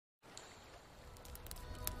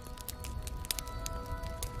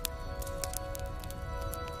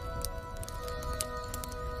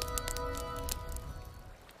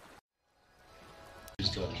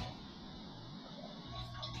used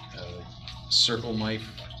a circle knife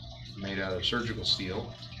made out of surgical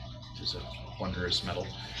steel, which is a wondrous metal,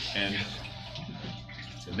 and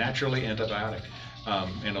it's a naturally antibiotic,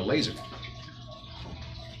 and a laser,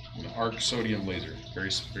 an arc sodium laser,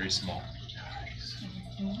 very small.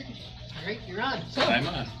 All right, you're on. I'm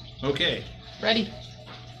on. Okay. Ready.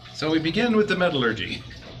 So we begin with the metallurgy.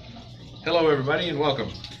 Hello, everybody, and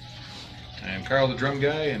welcome. I'm Karl, the drum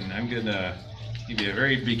guy, and I'm going to give you a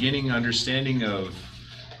very beginning understanding of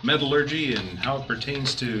metallurgy and how it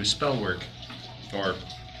pertains to spell work, or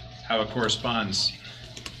how it corresponds.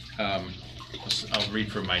 I'll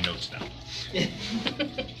read from my notes now.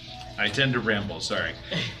 I tend to ramble, sorry.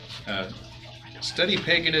 Study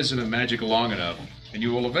paganism and magic long enough, and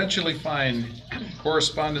you will eventually find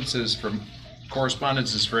correspondences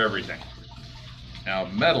for everything. Now,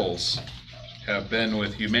 metals have been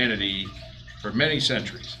with humanity for many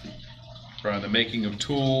centuries, from the making of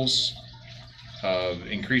tools, of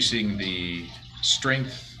increasing the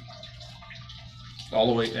strength, all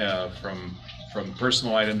the way from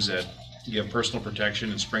personal items that give personal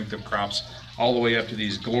protection and strength of crops, all the way up to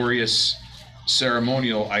these glorious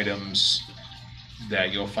ceremonial items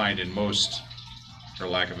that you'll find in most, for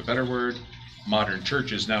lack of a better word, modern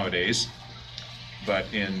churches nowadays. But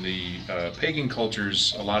in the pagan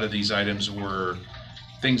cultures, a lot of these items were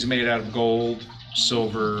things made out of gold,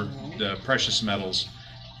 silver, the precious metals,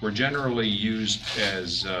 were generally used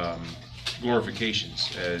as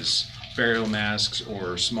glorifications, as burial masks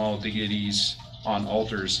or small deities on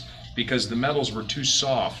altars, because the metals were too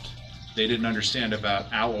soft. They didn't understand about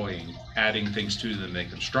alloying, adding things to them to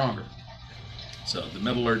make them stronger. So the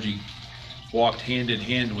metallurgy walked hand in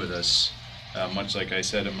hand with us, much like I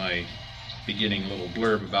said in my beginning little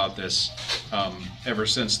blurb about this, ever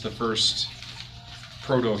since the first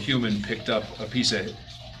proto-human picked up a piece of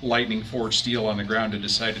lightning forged steel on the ground and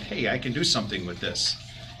decided, hey, I can do something with this,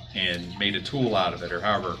 and made a tool out of it, or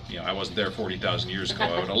however, I wasn't there 40,000 years ago,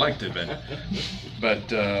 I would have liked to have been.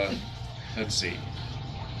 But let's see.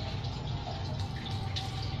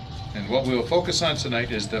 And what we'll focus on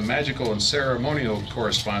tonight is the magical and ceremonial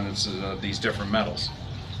correspondences of these different metals.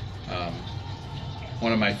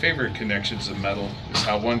 One of my favorite connections of metal is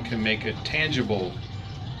how one can make a tangible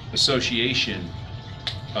association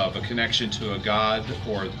of a connection to a god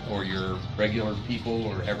or your regular people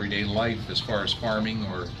or everyday life, as far as farming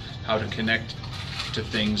or how to connect to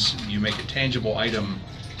things. You make a tangible item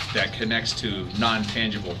that connects to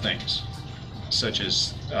non-tangible things, such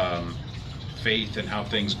as faith and how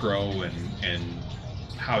things grow, and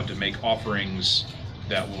how to make offerings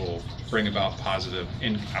that will bring about positive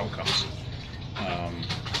outcomes.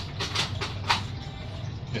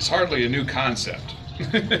 It's hardly a new concept.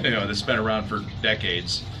 That's been around for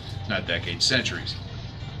decades, not decades, centuries.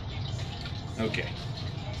 Okay,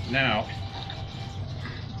 now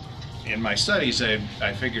in my studies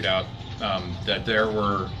I figured out that there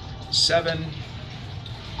were 7,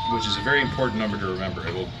 which is a very important number to remember.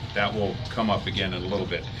 That will come up again in a little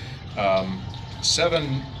bit.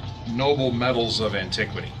 7 noble metals of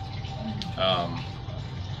antiquity.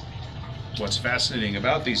 What's fascinating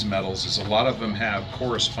about these metals is a lot of them have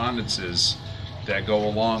correspondences that go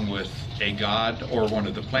along with a god or one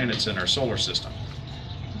of the planets in our solar system.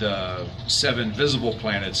 The 7 visible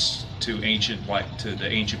planets to the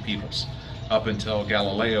ancient peoples, up until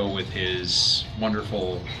Galileo with his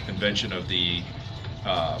wonderful invention of the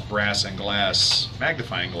brass and glass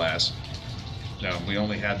magnifying glass. We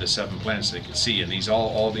only had the 7 planets they could see, and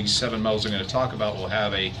all these 7 metals I'm going to talk about will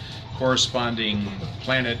have a corresponding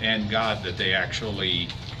planet and god that they actually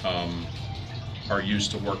are used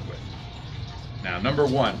to work with. Now, number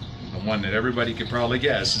 1, the one that everybody could probably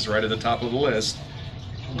guess, is right at the top of the list: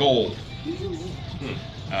 gold.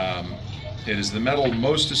 It is the metal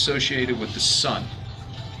most associated with the sun.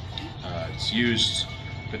 It's used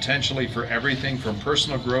potentially for everything from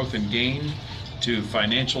personal growth and gain to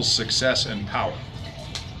financial success and power.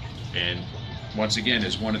 And once again,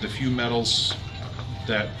 is one of the few metals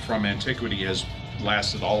that from antiquity has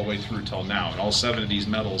lasted all the way through till now. And all 7 of these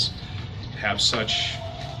metals have such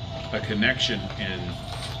a connection and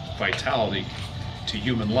vitality to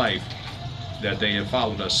human life that they have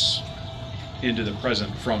followed us into the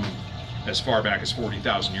present from as far back as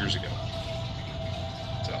 40,000 years ago.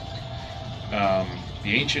 So,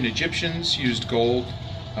 the ancient Egyptians used gold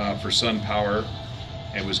for sun power.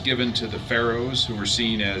 It was given to the pharaohs, who were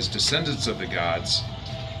seen as descendants of the gods,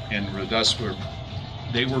 and thus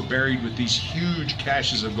they were buried with these huge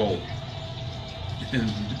caches of gold. And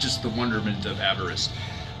just the wonderment of avarice.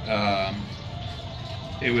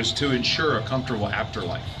 It was to ensure a comfortable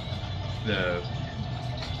afterlife.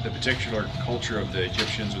 the particular culture of the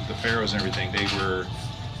Egyptians with the pharaohs and everything, they were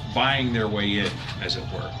buying their way in, as it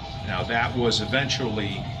were. Now that was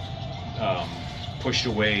eventually pushed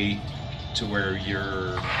away to where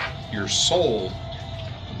your soul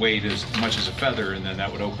weighed as much as a feather, and then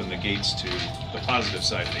that would open the gates to the positive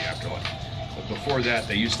side of the afterlife. But before that,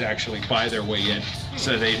 they used to actually buy their way in.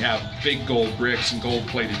 So they'd have big gold bricks and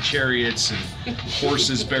gold-plated chariots and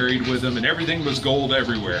horses buried with them, and everything was gold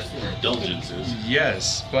everywhere. Or indulgences.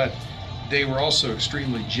 Yes, but they were also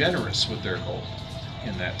extremely generous with their gold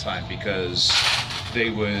in that time, because they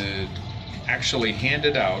would actually hand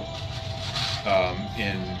it out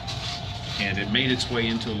and it made its way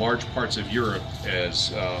into large parts of Europe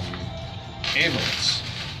as amulets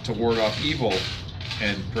to ward off evil,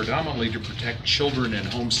 and predominantly to protect children and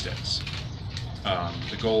homesteads.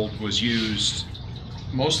 The gold was used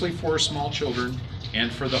mostly for small children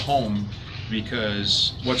and for the home,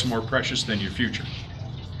 because what's more precious than your future?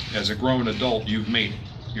 As a grown adult, you've made it.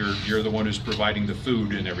 You're the one who's providing the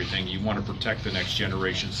food and everything. You want to protect the next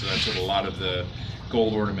generation, so that's what a lot of the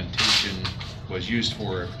gold ornamentation was used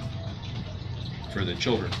for the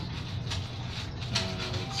children.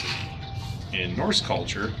 Let's see. In Norse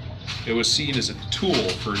culture, it was seen as a tool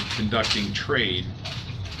for conducting trade,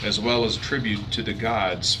 as well as tribute to the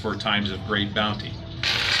gods for times of great bounty.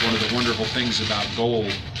 It's one of the wonderful things about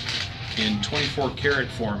gold in 24 karat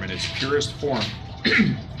form, in its purest form.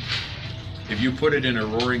 If you put it in a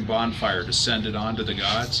roaring bonfire to send it on to the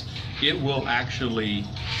gods, it will actually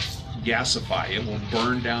gasify. It will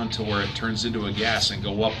burn down to where it turns into a gas and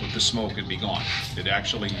go up with the smoke and be gone. It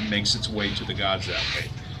actually makes its way to the gods that way.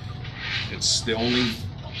 It's the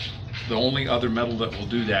only other metal that will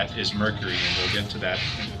do that is mercury, and we'll get to that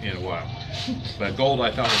in a while. But gold,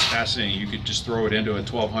 I thought, was fascinating. You could just throw it into a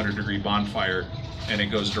 1200-degree bonfire and it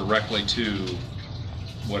goes directly to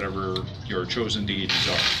whatever your chosen deities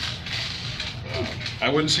are. I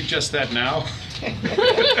wouldn't suggest that now.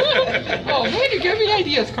 Oh, way to give me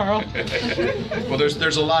ideas, Carl. Well,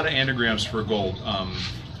 there's a lot of anagrams for gold.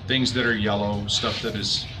 Things that are yellow, stuff that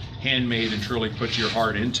is handmade and truly puts your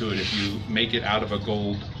heart into it. If you make it out of a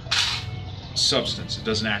gold substance, it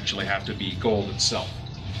doesn't actually have to be gold itself.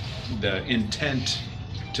 The intent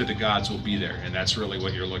to the gods will be there, and that's really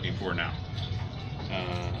what you're looking for now.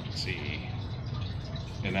 Let's see,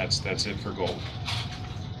 and that's it for gold.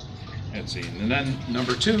 Let's see, and then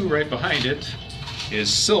number 2 right behind it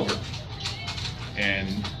is silver,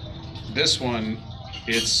 and this one,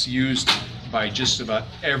 it's used by just about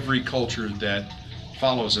every culture that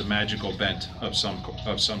follows a magical bent of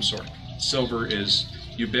some sort. Silver is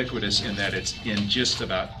ubiquitous in that it's in just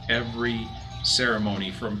about every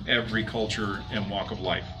ceremony from every culture and walk of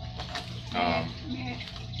life. May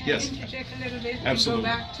Yes. I interject a little bit? Absolutely.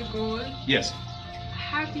 And go back to gold. Yes.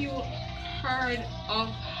 Have you heard of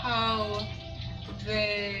how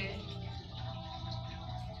the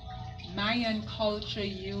Mayan culture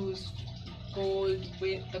used gold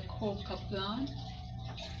with the coca plant?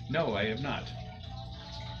 No, I have not.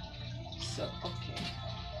 So, okay.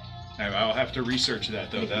 I'll have to research that,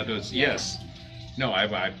 though. That was, Yeah. yes. No,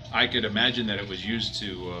 I could imagine that it was used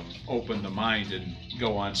to open the mind and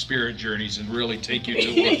go on spirit journeys and really take you to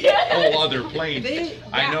a whole other plane.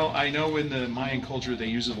 I know in the Mayan culture they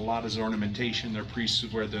use it a lot as ornamentation. Their priests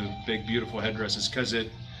would wear the big, beautiful headdresses, because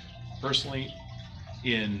it, personally,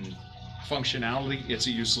 in functionality, it's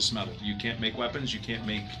a useless metal. You can't make weapons, you can't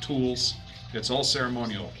make tools. It's all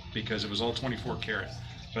ceremonial, because it was all 24 karat.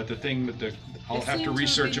 But the thing with the, I'll have to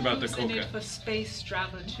research about the coca. It for space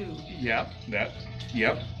travel too. Yep,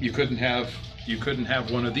 you couldn't have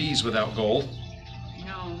one of these without gold.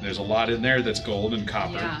 No. There's a lot in there that's gold and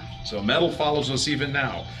copper. Yeah. So metal follows us even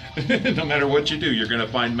now. No matter what you do, you're going to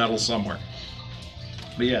find metal somewhere.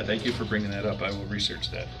 But yeah, thank you for bringing that up. I will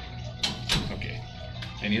research that. Okay.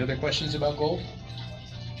 Any other questions about gold?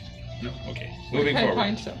 No? Okay. Moving I forward.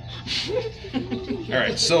 find so. All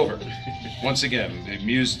right, silver. Once again,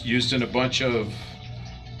 used in a bunch of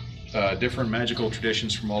different magical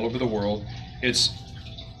traditions from all over the world. It's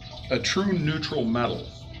a true neutral metal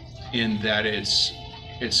in that it's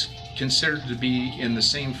considered to be in the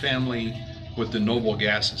same family with the noble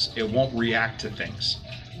gases. It won't react to things.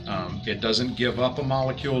 It doesn't give up a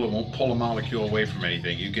molecule. It won't pull a molecule away from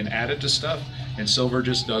anything. You can add it to stuff, and silver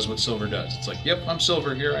just does what silver does. It's like, yep, I'm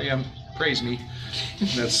silver. Here I am. Praise me.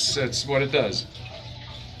 That's what it does.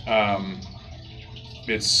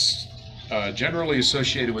 It's generally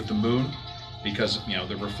associated with the moon, because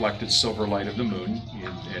the reflected silver light of the moon,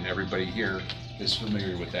 and everybody here is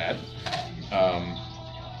familiar with that.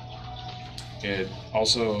 It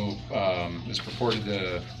also is purported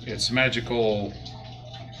to, its magical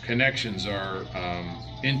connections are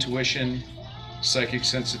intuition, psychic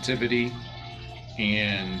sensitivity,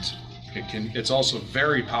 and it's also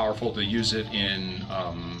very powerful to use it in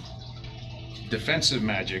defensive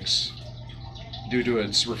magics due to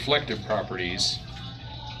its reflective properties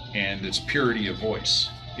and its purity of voice.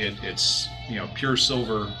 It's pure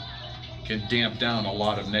silver can damp down a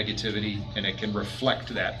lot of negativity, and it can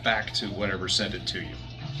reflect that back to whatever sent it to you.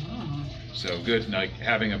 So good, like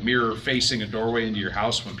having a mirror facing a doorway into your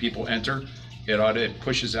house when people enter, it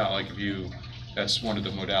pushes out, like that's one of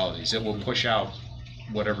the modalities. It will push out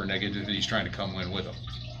whatever negativity is trying to come in with them.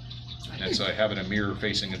 And so having a mirror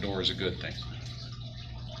facing a door is a good thing.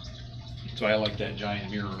 So I like that giant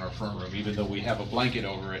mirror in our front room. Even though we have a blanket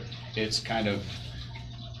over it, it's kind of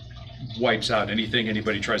wipes out anything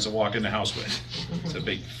anybody tries to walk in the house with. It's a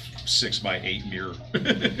big 6x8 mirror.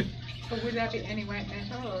 But would that be any white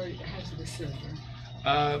metal, or it has to be silver?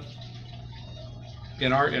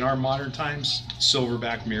 In our modern times,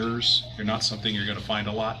 silverback mirrors are not something you're going to find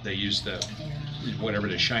a lot. They use whatever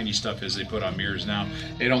the shiny stuff is they put on mirrors now.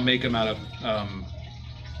 They don't make them out of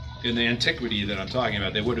in the antiquity that I'm talking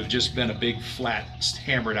about, they would have just been a big flat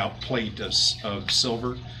hammered out plate of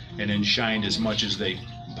silver, and then shined as much as they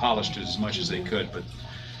polished it as much as they could.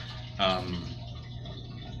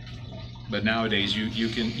 But nowadays you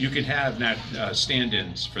can have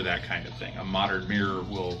stand-ins for that kind of thing. A modern mirror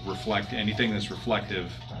will reflect anything that's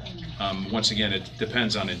reflective. Once again, it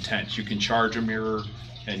depends on intent. You can charge a mirror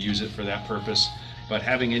and use it for that purpose. But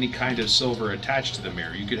having any kind of silver attached to the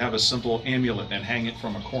mirror, you could have a simple amulet and hang it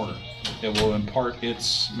from a corner. It will impart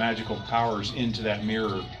its magical powers into that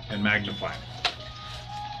mirror and magnify it.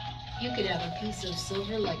 You could have a piece of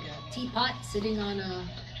silver, like a teapot, sitting on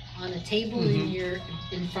a table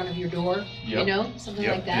in front of your door. Yep. Something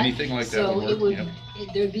like that. Anything like that so would work.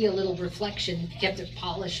 There'd be a little reflection if you kept it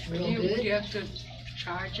polished real good. Would you have to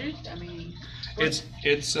charge it? I mean, It's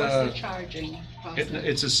what's the charging process?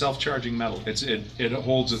 It's a self-charging metal. It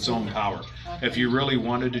holds its own power. Okay. If you really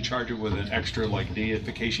wanted to charge it with an extra like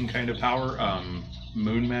deification kind of power,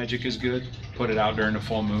 moon magic is good. Put it out during the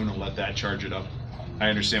full moon and let that charge it up. I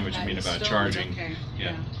understand what you mean about charging. Okay.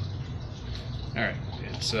 Yeah. All right.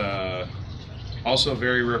 It's also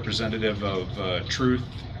very representative of truth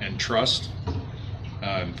and trust.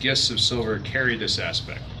 Gifts of silver carry this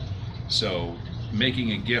aspect. So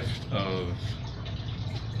making a gift of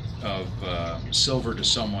silver to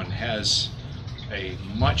someone has a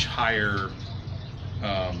much higher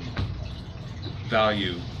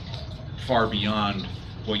value, far beyond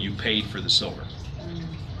what you paid for the silver.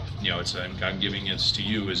 I'm giving this to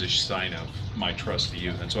you as a sign of my trust to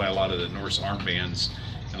you. That's why a lot of the Norse armbands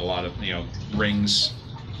and a lot of rings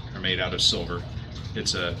are made out of silver.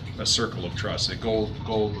 It's a circle of trust. The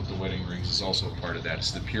gold with the wedding rings is also a part of that.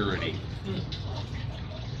 It's the purity. All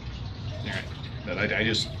right. But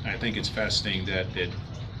I think it's fascinating that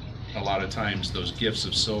a lot of times those gifts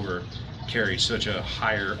of silver carry such a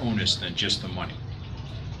higher onus than just the money.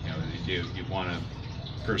 You want a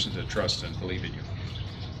person to trust and believe in you.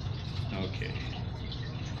 Okay.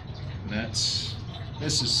 And this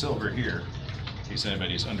is silver here. In case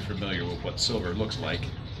anybody's unfamiliar with what silver looks like, go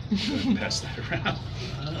ahead and pass that around.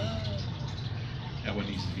 That one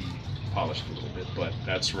needs to be polished a little bit, but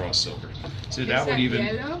that's raw silver. So that would even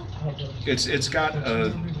yellow? it's got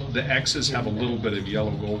the X's have a little bit of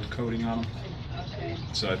yellow gold coating on them. Okay.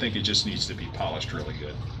 So I think it just needs to be polished really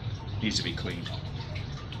good. Needs to be cleaned.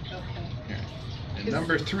 Okay. Here. And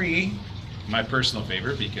number 3, my personal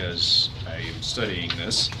favorite because I am studying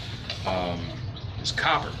this, is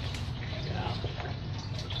copper.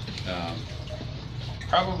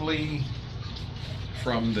 Probably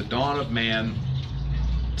from the dawn of man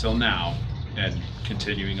till now, and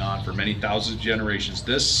continuing on for many thousands of generations,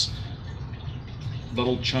 this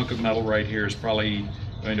little chunk of metal right here is probably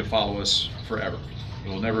going to follow us forever. It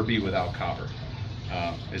will never be without copper.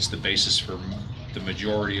 It's the basis for the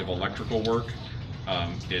majority of electrical work.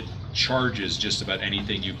 It charges just about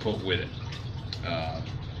anything you put with it.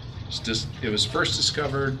 It was first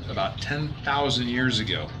discovered about 10,000 years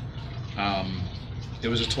ago. It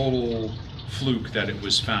was a total fluke that it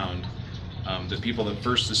was found. The people that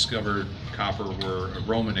first discovered copper were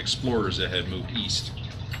Roman explorers that had moved east.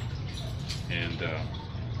 And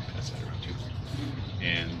pass that around too.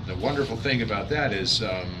 And the wonderful thing about that is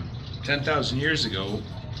 10,000 years ago,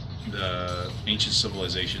 the ancient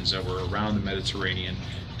civilizations that were around the Mediterranean,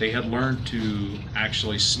 they had learned to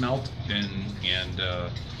actually smelt and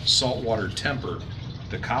saltwater temper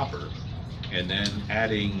the copper, and then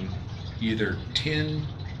adding either tin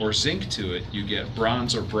or zinc to it, you get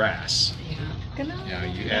bronze or brass. Yeah. Good night. Now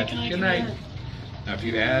you add. Good night. Now if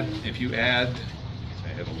you add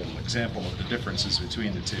at a little example of the differences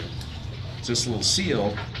between the two. This little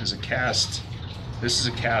seal is a cast. This is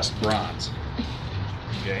a cast bronze.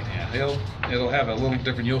 Okay, and it'll have a little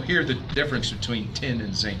different. You'll hear the difference between tin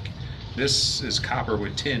and zinc. This is copper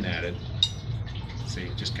with tin added. See,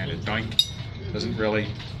 just kind of doink. Doesn't really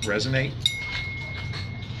resonate.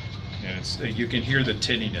 And you can hear the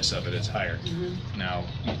tinniness of it. It's higher. Now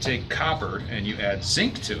you take copper and you add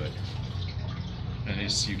zinc to it, and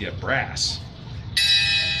you get brass.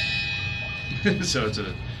 So it's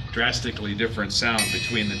a drastically different sound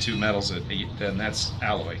between the two metals, and that's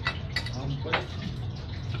alloy.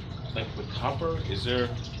 Like with copper, is there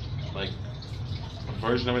like a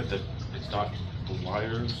version of it that it's not the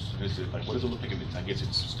wires? Is it like, what does it look like? I guess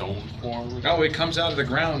it's stone form. Oh, it comes out of the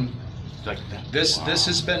ground. Like that. This Wow. this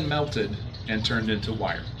has been melted and turned into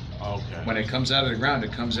wire. Okay. When it comes out of the ground,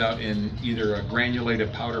 it comes out in either a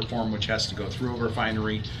granulated powder form, which has to go through a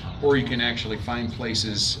refinery, or you can actually find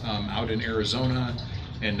places out in Arizona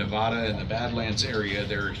and Nevada and the Badlands area.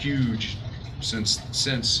 They're huge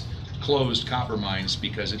since closed copper mines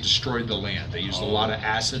because it destroyed the land. They used a lot of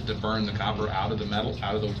acid to burn the copper out of the metal,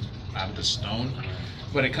 out of the stone.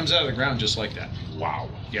 But it comes out of the ground just like that. Wow.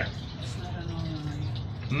 Yeah. It's not an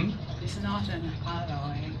alloy. It's not an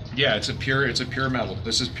alloy. Yeah, it's a pure metal.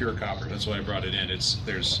 This is pure copper. That's why I brought it in.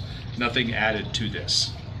 There's nothing added to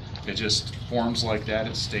this. It just forms like that.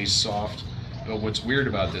 It stays soft. But what's weird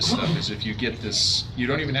about this stuff is if you get this, you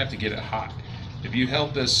don't even have to get it hot. If you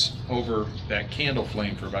held this over that candle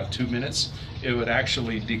flame for about 2 minutes, it would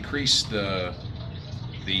actually decrease the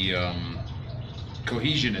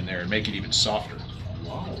cohesion in there and make it even softer.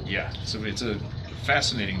 Wow. Yeah, so it's a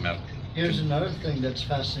fascinating metal. Here's another thing that's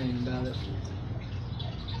fascinating about it.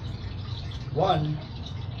 One,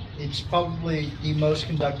 it's probably the most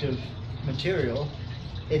conductive material.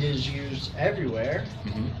 It is used everywhere.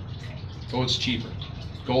 Oh, it's cheaper.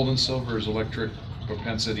 Gold and silver's electric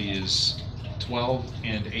propensity is 12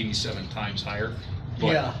 and 87 times higher.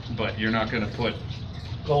 But, Yeah. but you're not going to put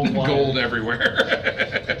Gold wire. gold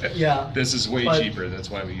everywhere. Yeah. This is way But- cheaper. That's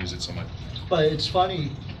why we use it so much. But it's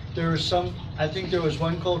funny, I think there was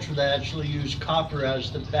one culture that actually used copper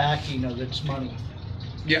as the backing of its money.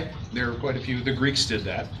 Yeah, there are quite a few. The Greeks did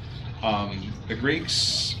that. The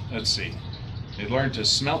Greeks, let's see, they learned to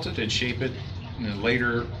smelt it and shape it, and then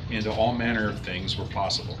later into all manner of things were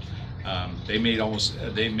possible. They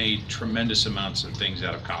made tremendous amounts of things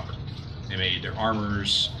out of copper. They made their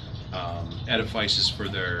armors, edifices for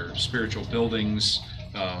their spiritual buildings,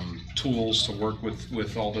 tools to work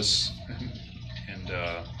with all this,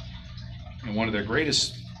 and one of their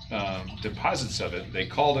greatest deposits of it, they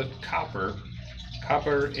called it copper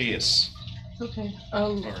eis. Okay.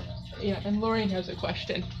 Or, Yeah, and Lorraine has a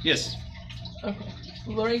question. yes. Okay.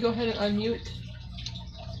 Lorraine, go ahead and unmute.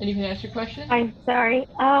 And you can ask your question. I'm sorry.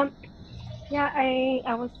 Yeah,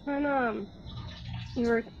 I was trying to,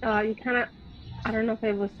 you kind of, I don't know if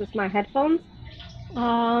it was just my headphones.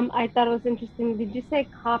 I thought it was interesting. Did you say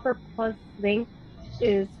copper plus zinc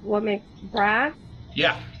is what makes brass?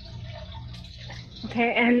 Yeah.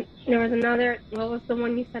 Okay, and there was another, what was the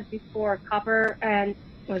one you said before? Copper and,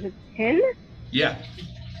 was it tin? Yeah.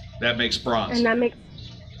 That makes bronze. And that makes,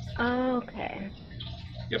 oh, okay.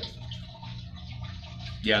 Yep.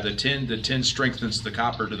 Yeah, the tin strengthens the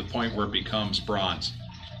copper to the point where it becomes bronze.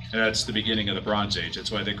 And that's the beginning of the Bronze Age.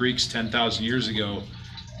 That's why the Greeks 10,000 years ago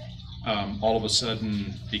all of a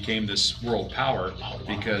sudden became this world power,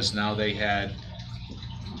 because now they had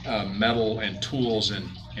metal and tools and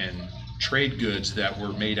trade goods that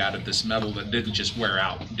were made out of this metal that didn't just wear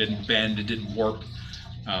out, didn't bend, it didn't warp.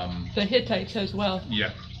 The Hittites as well.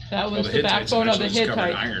 Yeah. That was Well, the backbone of the eventually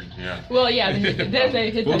discovered Hittites. iron. Yeah. Well, yeah, then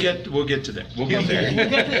they Hittites. We'll get to that. We'll get there.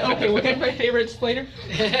 Okay, we'll get to my favorites later.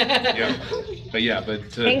 Yeah.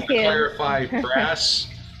 But to Thank you. clarify,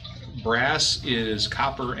 brass is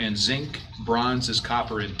copper and zinc, bronze is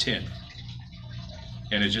copper and tin.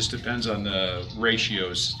 And it just depends on the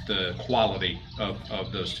ratios, the quality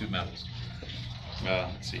of those two metals.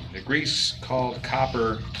 Let's see, the Greeks called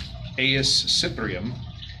copper eis cyprium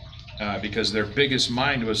because their biggest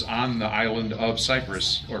mine was on the island of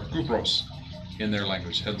Cyprus, or Kupros in their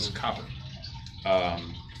language, hence copper.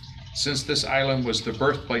 Since this island was the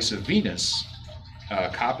birthplace of Venus,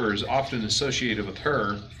 copper is often associated with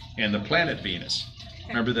her and the planet Venus.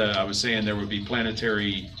 Remember that I was saying there would be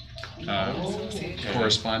planetary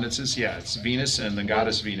correspondences. Yeah, it's Venus and the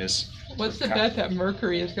goddess Venus. What's the bet that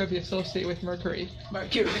Mercury is going to be associated with Mercury?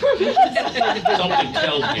 Mercury. Something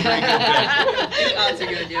tells me. Odds are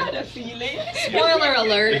good, yeah. Had a feeling. Spoiler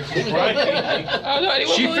alert. Right? Oh, no,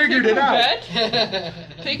 anyone She willing to figured take it a out. Bet?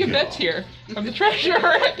 Taking bets here. I'm the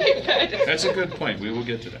treasurer. Take bets. That's a good point. We will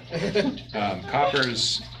get to that. Copper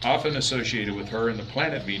is often associated with her and the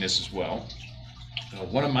planet Venus as well.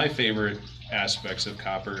 One of my favorite aspects of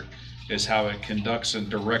copper is how it conducts and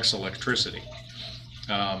directs electricity.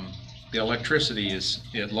 The electricity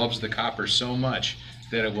it loves the copper so much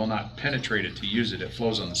that it will not penetrate it to use it. It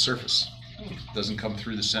flows on the surface. It doesn't come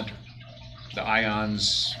through the center. The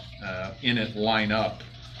ions in it line up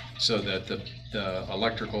so that the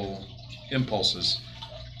electrical impulses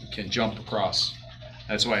can jump across.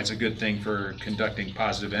 That's why it's a good thing for conducting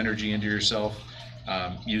positive energy into yourself.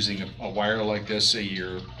 Using a wire like this, say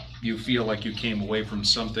you feel like you came away from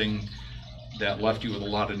something that left you with a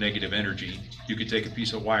lot of negative energy, you could take a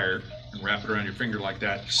piece of wire and wrap it around your finger like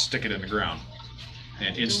that, stick it in the ground,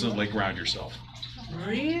 and instantly ground yourself.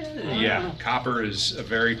 Really? Yeah, copper is a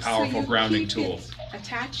very powerful grounding tool. It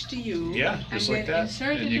attached to you. Yeah, just and like then that.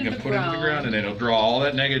 insert And it you in can the put it in the ground and it'll draw all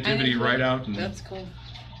that And negativity it right will- out. And, That's cool.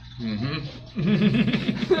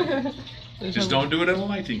 Just don't do it in a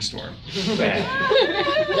lightning storm.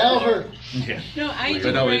 That'll hurt. Yeah. No, I do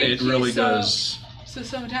But no, it Reiki, really so- does. So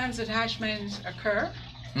sometimes attachments occur,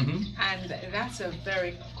 Mhm. and that's a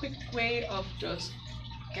very quick way of just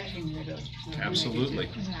getting rid of Absolutely.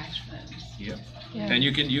 negative attachments. Yep. Yeah. And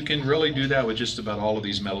you can really do that with just about all of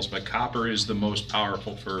these metals, but copper is the most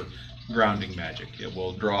powerful for grounding magic. It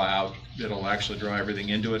will draw out, it'll actually draw everything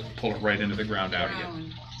into it, pull it right into the ground out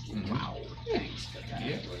again. Ground. Wow, thanks for that.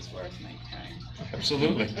 Yeah. It was worth my time.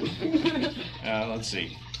 Absolutely. Let's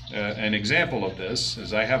see. An example of this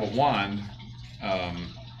is I have a wand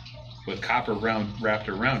with copper wrapped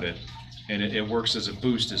around it, and it works as a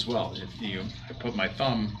boost as well. I put my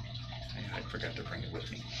thumb, I forgot to bring it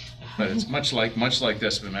with me, but it's much like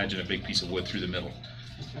this, but imagine a big piece of wood through the middle.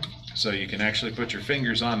 So you can actually put your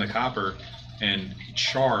fingers on the copper and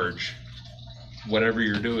charge whatever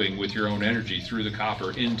you're doing with your own energy through the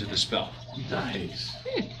copper into the spell. Nice.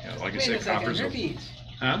 Like I Wait said, a second, copper's a, repeat.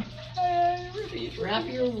 huh? Wrap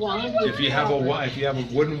your wand with If you have a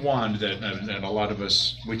wooden wand that, and a lot of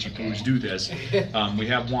us witchy poos do this, we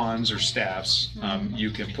have wands or staffs.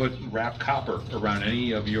 You can wrap copper around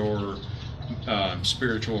any of your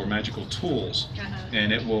spiritual or magical tools,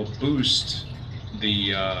 and it will boost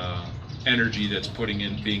the energy that's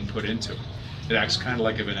being put into it. It acts kind of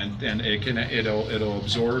like and it'll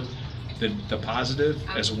absorb the positive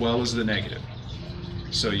as well as the negative.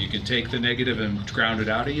 So you can take the negative and ground it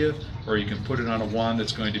out of you, or you can put it on a wand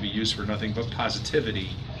that's going to be used for nothing but positivity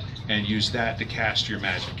and use that to cast your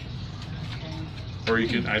magic. Or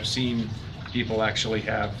I've seen people actually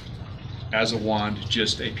have as a wand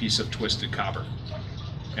just a piece of twisted copper.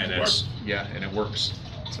 And and it works.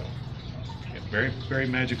 So yeah, very, very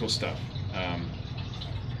magical stuff.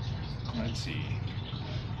 Let's see.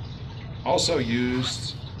 Also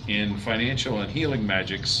used in financial and healing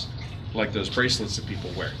magics, like those bracelets that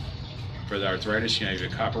people wear for the arthritis. You have a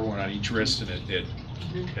copper one on each wrist, and it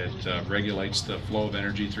regulates the flow of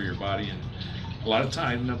energy through your body. And a lot of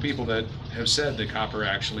times, people that have said that copper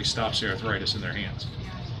actually stops the arthritis in their hands.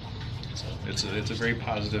 So it's a very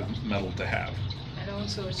positive metal to have. And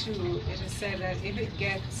also too, it is said that if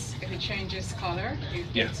it changes color,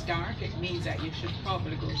 it gets dark, it means that you should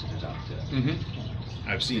probably go to the doctor.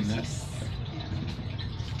 I've seen that. Yeah.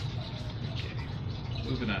 Okay,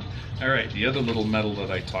 moving on. All right, the other little metal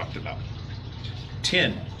that I talked about,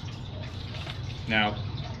 tin. Now,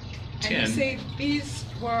 tin. And you say these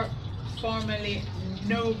were formerly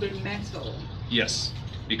noble metal. Yes,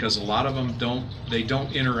 because a lot of them don't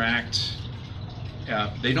interact.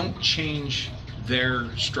 They don't change their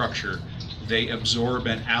structure. They absorb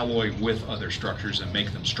and alloy with other structures and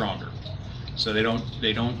make them stronger. So they don't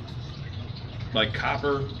like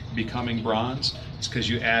copper becoming bronze. It's because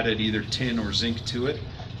you added either tin or zinc to it.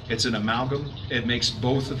 It's an amalgam. It makes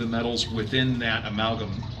both of the metals within that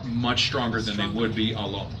amalgam much stronger than they would be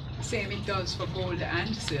alone. Same it does for gold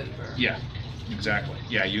and silver. Yeah, exactly.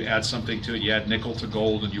 Yeah, you add something to it. You add nickel to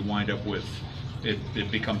gold, and you wind up with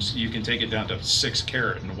it becomes. You can take it down to 6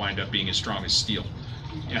 carat and wind up being as strong as steel.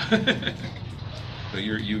 Yeah. But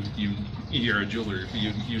you're a jeweler.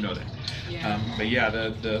 You know that. Yeah. But yeah,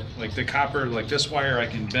 the copper, like this wire, I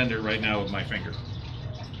can bend it right now with my finger,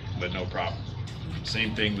 but no problem.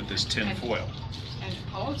 Same thing with this tin foil. And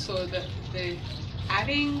also the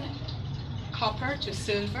adding copper to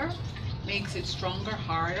silver makes it stronger,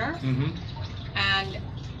 harder. Mm-hmm. And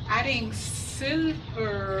adding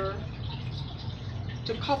silver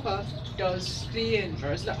to copper does the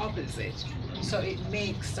inverse, the opposite. So it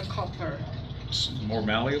makes the copper It's more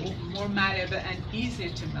malleable. more malleable and easier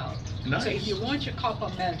to melt. Nice. So if you want your copper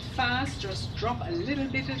melt fast, just drop a little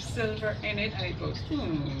bit of silver in it and it goes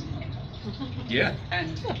Yeah.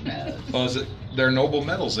 and melt. Well, they're noble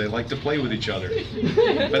metals. They like to play with each other.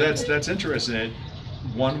 But that's interesting.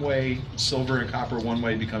 One way, silver and copper, one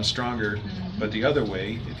way becomes stronger, but the other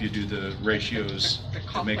way, if you do the ratios, The it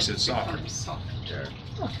copper makes it softer. becomes softer.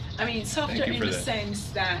 I mean, softer Thank you in for the that. sense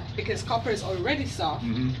that, because copper is already soft,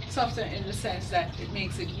 Mhm. softer in the sense that it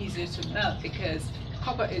makes it easier to melt because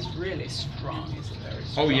copper is really strong. It's very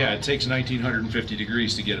strong. Oh yeah, it takes 1950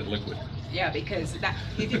 degrees to get it liquid. Yeah, because that,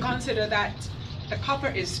 if you consider that the copper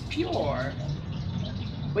is pure,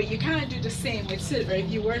 but you can't do the same with silver. If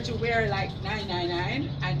you were to wear like 999,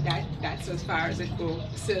 and that's as far as it goes,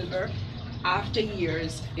 silver, after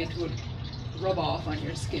years it would rub off on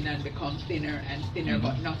your skin and become thinner and thinner,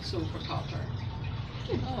 but not so for copper.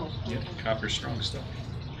 Oh, Yep, okay. copper's strong stuff.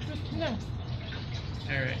 Yeah.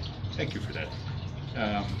 All right, thank you for that.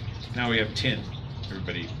 Now we have tin.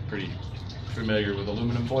 Everybody pretty familiar with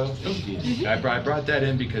aluminum foil? I brought that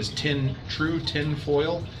in because true tin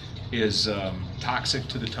foil is toxic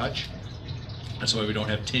to the touch. That's why we don't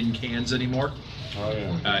have tin cans anymore. Oh,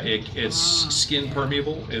 yeah. It's skin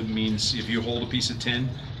permeable. It means if you hold a piece of tin,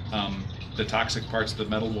 the toxic parts of the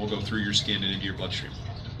metal will go through your skin and into your bloodstream.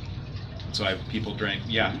 That's why people drank.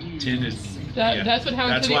 Yeah, tin is. Yeah, That's what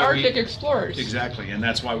happened that's to the why Arctic explorers. Exactly, and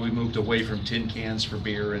that's why we moved away from tin cans for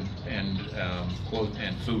beer and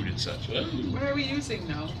food and such. What are we using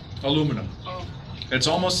now? Aluminum. Oh, It's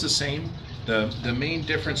almost the same. The main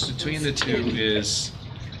difference between the two is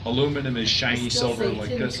aluminum is shiny Still silver say like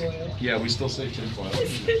tin this. foil. Yeah, we still say tin foil.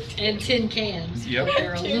 And tin cans. Yep.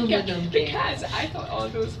 They're aluminum the cans. cans. I thought all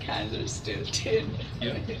those cans are still tin.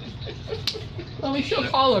 Yep. Well, we still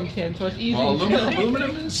call them tin, so it's easy. Well,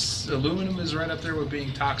 to- aluminum is right up there with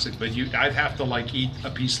being toxic. But I'd have to like eat a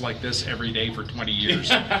piece like this every day for 20 years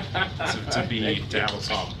to have a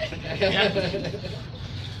problem.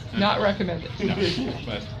 Not recommended. No,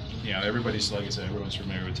 but everybody's like I said, everyone's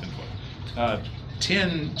familiar with tin foil.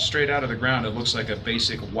 Tin straight out of the ground, it looks like a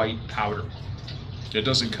basic white powder. It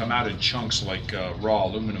doesn't come out in chunks like raw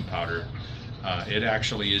aluminum powder. It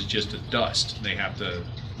actually is just a dust. They have to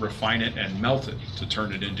refine it and melt it to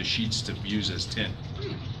turn it into sheets to use as tin.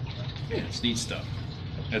 Yeah, it's neat stuff.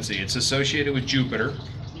 Let's see, it's associated with Jupiter,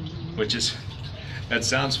 which is, that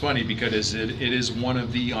sounds funny because it is one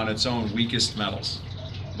of the, on its own, weakest metals,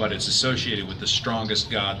 but it's associated with the strongest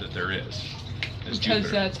god that there is. Is Because Jupiter.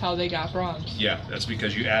 that's how they got bronze. Yeah, that's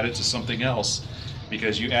because you add it to something else.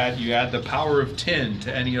 Because you add the power of tin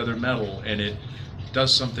to any other metal, and it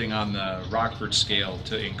does something on the Rockford scale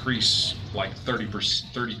to increase like 30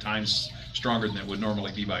 times stronger than it would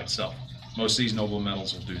normally be by itself. Most of these noble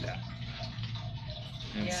metals will do that.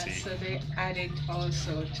 Let's Yeah, see. so they added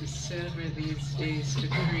also to silver these days to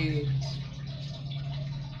create,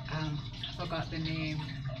 forgot the name,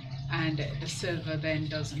 and the silver then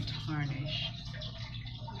doesn't tarnish.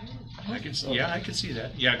 I can see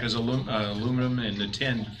that. Yeah, because aluminum and the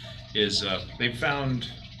tin is they found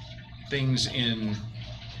things in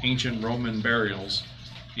ancient Roman burials,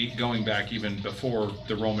 going back even before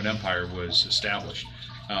the Roman Empire was established,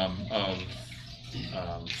 of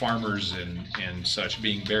farmers and such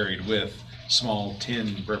being buried with small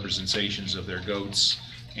tin representations of their goats,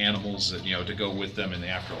 animals that to go with them in the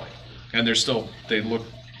afterlife. And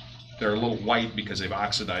they're a little white because they've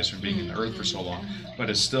oxidized from being in the earth for so long, but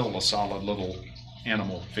it's still a solid little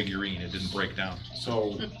animal figurine. It didn't break down.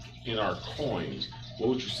 So, in our coins, what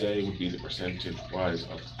would you say would be the percentage-wise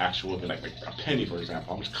of actual, like a penny, for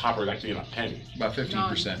example? How much copper is actually in a penny? About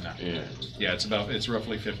 15% now. Yeah. Yeah, it's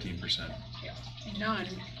roughly 15%. None.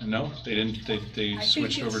 No, they didn't. They I think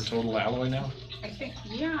switched over it's- total alloy now. I think,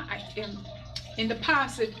 yeah, in the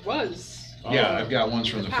past it was. Yeah, I've got ones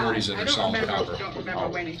from in the past. 40s that I are don't solid remember, copper. don't remember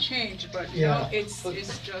when it changed, but Yeah. no, it's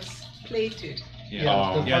just plated. Yeah,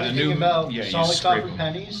 Yeah, the yeah. funny The thing new about yeah, you solid scrape copper them.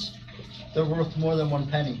 pennies, they're worth more than 1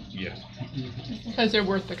 penny. Yeah. Because they're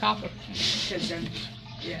worth the copper. Because then,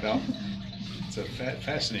 yeah. Well, it's a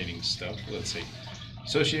fascinating stuff. Let's see.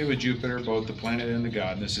 Associated with Jupiter, both the planet and the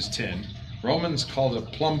god, and this is tin. Romans called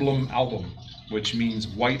it plumbum album, which means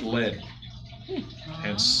white lead.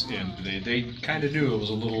 Hence, and they kind of knew it was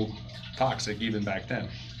a little toxic even back then.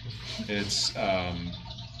 It's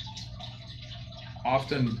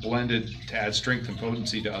often blended to add strength and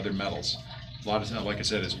potency to other metals. A lot of times, like I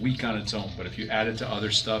said, it's weak on its own, but if you add it to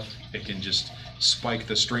other stuff, it can just spike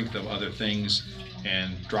the strength of other things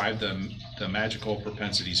and drive the magical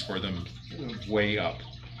propensities for them way up.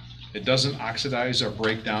 It doesn't oxidize or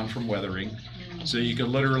break down from weathering, so you could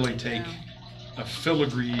literally take a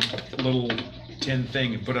filigree little tin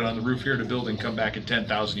thing and put it on the roof here to build and come back in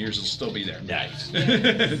 10,000 years, it'll still be there. Nice.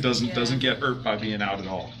 It doesn't get hurt by being out at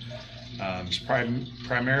all. It's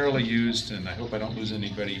primarily used, and I hope I don't lose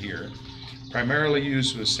anybody here, primarily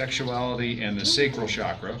used with sexuality and the sacral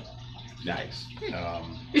chakra. Nice.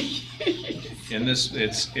 In this,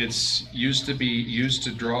 it's used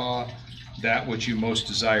to draw that which you most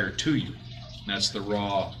desire to you. And that's the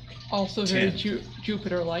raw. Also very tin.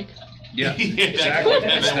 Jupiter-like. Yeah, exactly.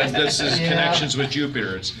 This is connections with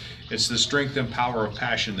Jupiter. It's the strength and power of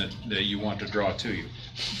passion that you want to draw to you.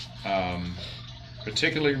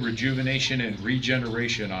 Particularly rejuvenation and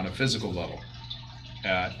regeneration on a physical level.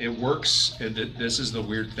 It works. This is the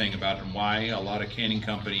weird thing about it, and why a lot of canning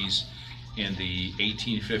companies in the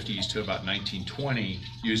 1850s to about 1920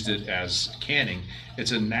 used it as canning.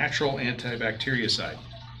 It's a natural antibactericide.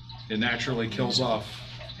 It naturally kills off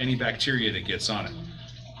any bacteria that gets on it.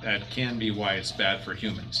 That can be why it's bad for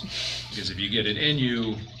humans, because if you get it in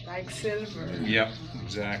you, Like silver. yep,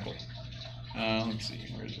 exactly. Let's see,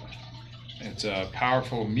 where's it? It's a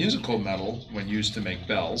powerful musical metal when used to make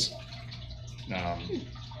bells.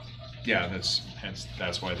 Yeah, that's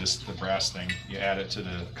why the brass thing, you add it to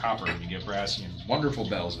the copper and you get brass and wonderful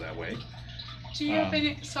bells that way. Do you have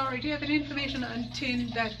any information on tin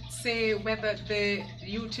that say whether the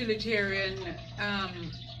utilitarian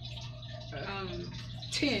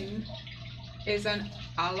tin is an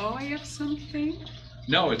alloy of something?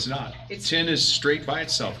 No, it's not. Tin is straight by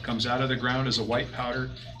itself, comes out of the ground as a white powder,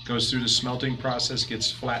 goes through the smelting process,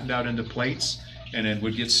 gets flattened out into plates, and then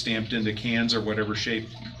would get stamped into cans or whatever shape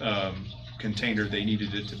container they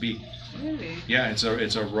needed it to be. Really? Yeah, it's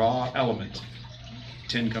a raw element.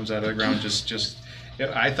 Tin comes out of the ground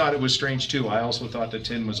I thought it was strange too. I also thought that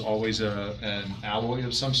tin was always an alloy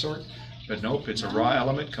of some sort, but nope, it's a raw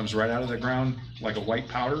element, comes right out of the ground like a white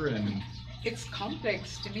powder. And it's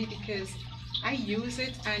complex to me because I use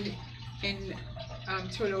it, and in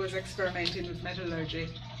Tula was experimenting with metallurgy,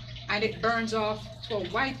 and it burns off to a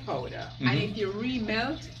white powder. And if you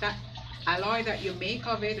remelt that alloy that you make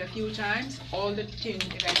of it a few times, all the tin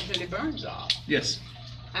eventually burns off. yes,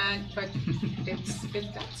 But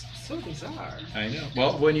that's so bizarre. I know.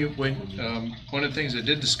 Well, one of the things I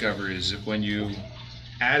did discover is that when you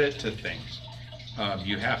add it to things,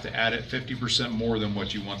 you have to add it 50% more than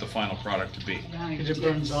what you want the final product to be, Right. Because it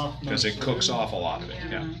burns off. because it cooks off a lot of it.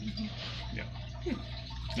 Yeah. Yeah.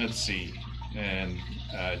 Let's see. And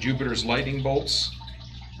Jupiter's lightning bolts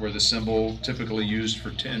were the symbol typically used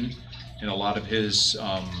for tin in a lot of his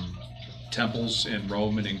temples in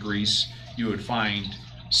Rome and in Greece. You would find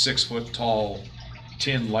 6-foot tall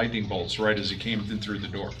tin lightning bolts right as he came in through the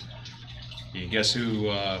door. You guess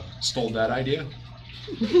who stole that idea?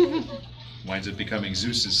 Winds up becoming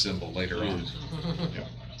Zeus's symbol later on. Yep.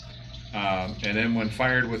 And then when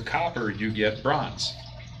fired with copper, you get bronze.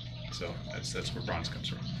 So that's where bronze comes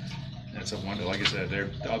from. That's a wonder. Like I said,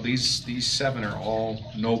 these 7 are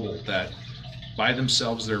all noble. That by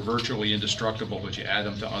themselves they're virtually indestructible, but you add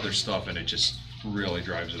them to other stuff and it just really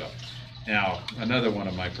drives it up. Now, another one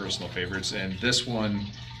of my personal favorites, and this one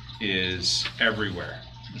is everywhere.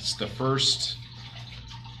 It's the first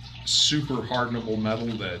super hardenable metal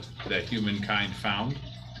that humankind found,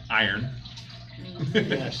 iron.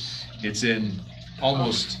 Yes. It's in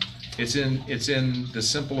the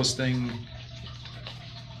simplest thing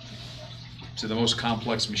to the most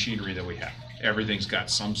complex machinery that we have. Everything's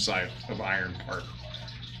got some side of iron part.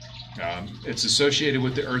 It's associated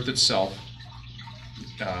with the earth itself.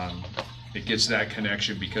 It gets that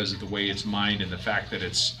connection because of the way it's mined and the fact that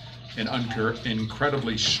it's an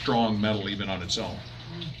incredibly strong metal even on its own.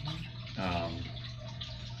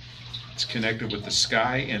 It's connected with the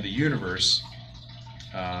sky and the universe,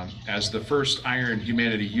 as the first iron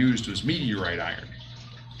humanity used was meteorite iron.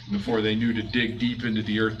 Before they knew to dig deep into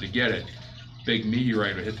the earth to get it, big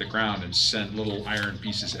meteorite would hit the ground and send little iron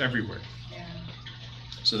pieces everywhere. Yeah.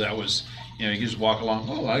 So that was, you just walk along,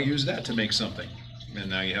 oh, I'll use that to make something. And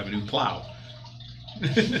now you have a new plow.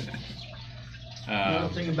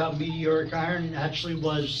 Another thing about meteoric iron, actually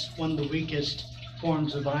was one of the weakest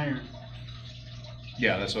forms of iron.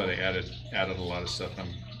 Yeah, that's why they added a lot of stuff.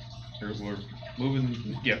 We're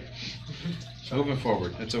moving, moving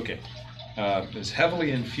forward. It's okay. It's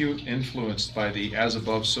heavily influenced by the as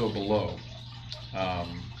above, so below.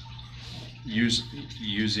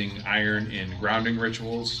 Using iron in grounding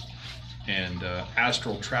rituals, And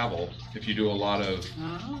astral travel, if you do a lot of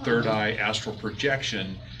third eye astral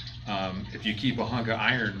projection, if you keep a hunk of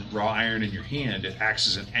iron, raw iron in your hand, it acts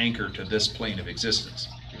as an anchor to this plane of existence.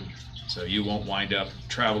 So you won't wind up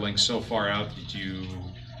traveling so far out that you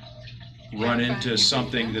run into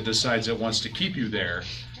something that decides it wants to keep you there.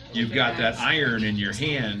 You've got that iron in your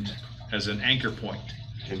hand as an anchor point.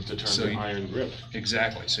 And to turn the iron grip.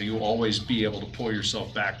 Exactly. So you'll always be able to pull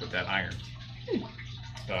yourself back with that iron.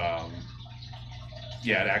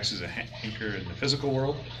 Yeah, it acts as a anchor in the physical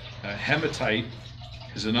world. Hematite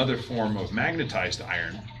is another form of magnetized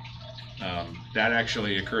iron. That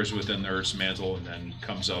actually occurs within the Earth's mantle and then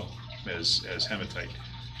comes up as hematite.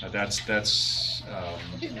 That's I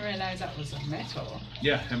didn't realize that was a metal.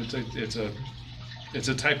 yeah, hematite. It's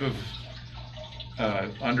a type of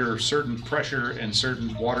under certain pressure and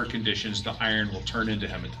certain water conditions, the iron will turn into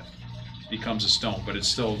hematite, becomes a stone, but it's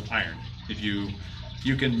still iron. If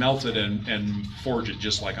you can melt it and forge it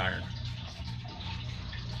just like iron.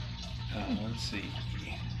 Let's see.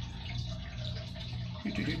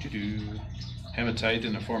 Hematite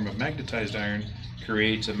in the form of magnetized iron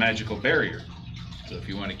creates a magical barrier. So if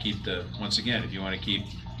you want to keep once again, if you want to keep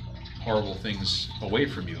horrible things away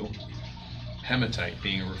from you, hematite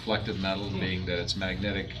being a reflective metal, being that it's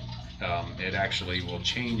magnetic, it actually will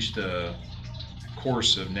change the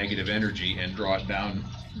course of negative energy and draw it down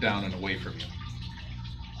and away from you.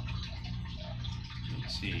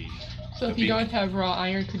 Let's see. So if you don't have raw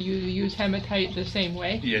iron, could you use hematite the same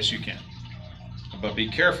way? Yes, you can. But be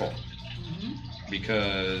careful,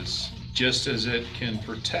 because just as it can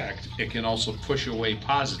protect, it can also push away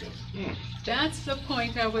positive. That's the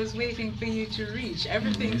point I was waiting for you to reach.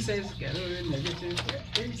 Everything says negative.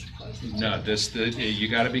 Positive. No, you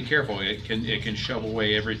got to be careful. It can shove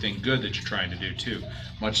away everything good that you're trying to do too.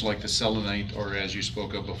 Much like the selenite, or as you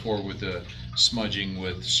spoke of before with the smudging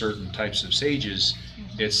with certain types of sages,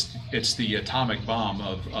 it's the atomic bomb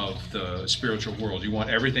of the spiritual world. You want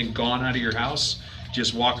everything gone out of your house.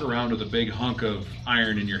 Just walk around with a big hunk of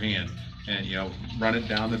iron in your hand, and run it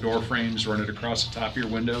down the door frames, run it across the top of your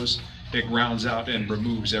windows. It grounds out and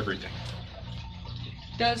removes everything.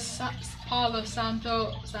 Does Palo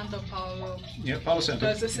Santo Paulo Yeah, Palo Santo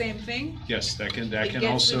does the same thing? Yes, that can gets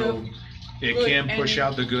also rid of it good can push and-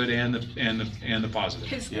 out the good and the positive.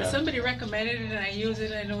 Because Yeah. somebody recommended it and I use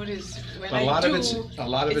it. I notice when A lot I of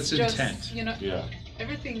do, it's just, intent. Yeah.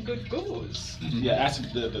 everything good goes. Yeah,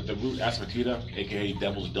 the root asafoetida, aka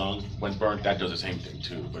devil's dung, when burnt, that does the same thing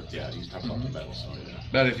too. But yeah, he's talking about the metal, so yeah.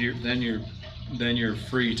 But if then you're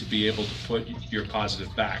free to be able to put your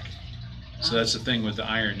positive back. So that's the thing with the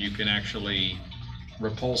iron. You can actually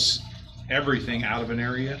repulse everything out of an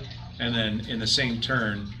area, and then in the same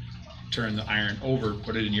turn the iron over,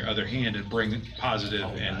 put it in your other hand, and bring it positive.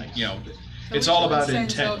 And nice. It's Which all one about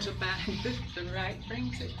sends intent. out the back? The right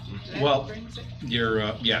brings it. Left Well, brings it.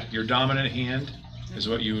 Your dominant hand is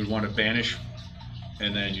what you would want to banish,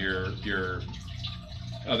 and then your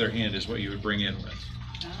other hand is what you would bring in with.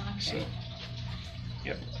 Okay.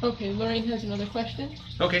 Yep. Okay, Lorraine has another question.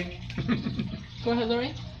 Okay. Go ahead,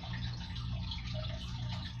 Lorraine.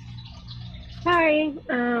 Sorry.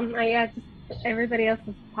 Just everybody else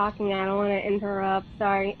is talking. I don't want to interrupt.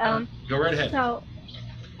 Sorry. Go right ahead. So,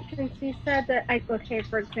 since you said that,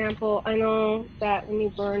 for example, I know that when you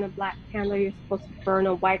burn a black candle, you're supposed to burn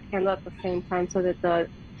a white candle at the same time so that the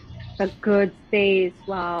good stays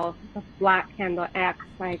while the black candle acts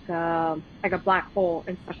like a black hole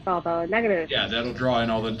and sucks all the negative. Yeah, that'll draw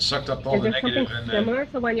in sucked up all Is the there negative something and similar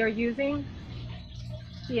to when you're using?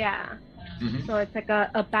 Yeah. Mhm. So it's like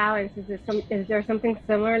a balance. Is there something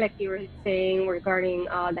similar, like you were saying, regarding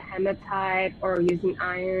the hematite or using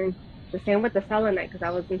iron? The same with the selenite, because I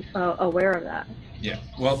wasn't aware of that. Yeah,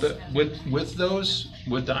 well, with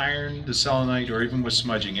the iron, the selenite, or even with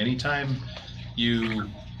smudging, anytime you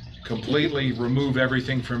completely remove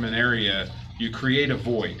everything from an area, you create a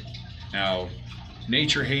void. Now,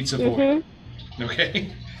 nature hates a void,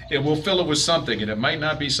 okay? It will fill it with something, and it might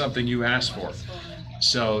not be something you asked for.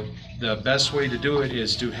 So the best way to do it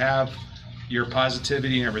is to have your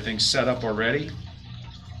positivity and everything set up already,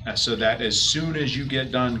 so that as soon as you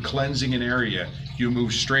get done cleansing an area, you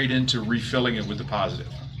move straight into refilling it with the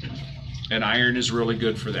positive. And iron is really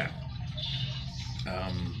good for that.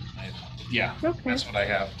 Okay. That's what I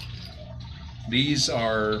have. These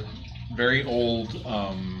are very old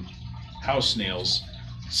house nails,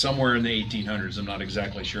 somewhere in the 1800s. I'm not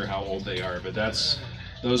exactly sure how old they are, but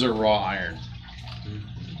those are raw iron.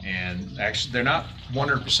 And actually, they're not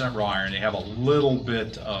 100% raw iron. They have a little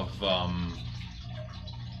bit of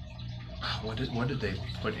what did they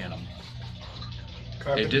put in them?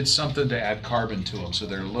 Carbon? It did something to add carbon to them, so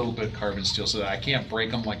they're a little bit carbon steel, so that I can't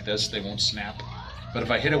break them like this, they won't snap. But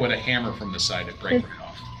if I hit it with a hammer from the side, it breaks right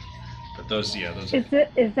off. But those, yeah, those.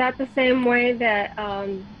 Is that the same way that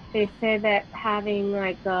they say that having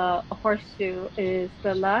like a horseshoe is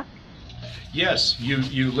good luck? Yes,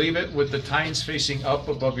 you leave it with the tines facing up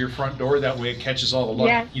above your front door. That way it catches all the luck.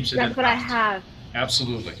 Yes, Keeps it that's in what I house. have.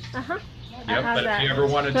 Absolutely. Uh-huh. I Yep, have but that. if you ever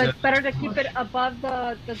wanted So to. it's better to keep it above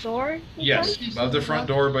the door? you Yes, said? above the front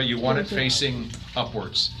door, but you want it facing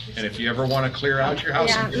upwards. And if you ever want to clear out your house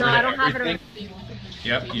Yeah, and get no, rid I of don't have it. everything,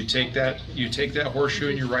 yep, you take that horseshoe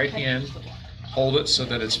in your right hand, hold it so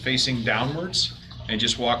that it's facing downwards, and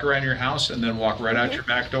just walk around your house and then walk right out your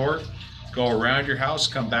back door, go around your house,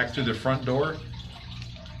 come back through the front door,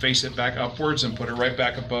 face it back upwards and put it right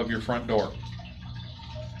back above your front door.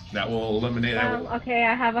 That will eliminate that. Okay,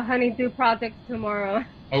 I have a honeydew project tomorrow.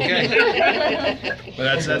 Okay. But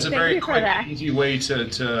that's a Thank very you for quick, that. easy way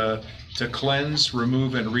to cleanse,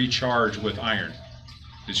 remove, and recharge with iron.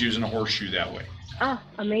 Is using a horseshoe that way. Oh,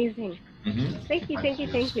 amazing. Hmm. Thank you, thank you,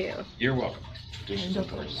 thank you. You're welcome.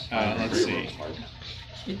 Let's see.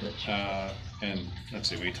 And let's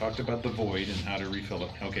see, we talked about the void and how to refill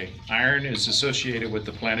it. Okay, iron is associated with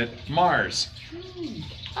the planet Mars.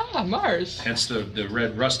 Ah, Mars. Hence the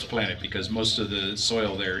red rust planet, because most of the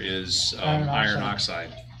soil there is iron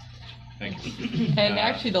oxide. Thank you. And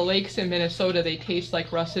actually, the lakes in Minnesota, they taste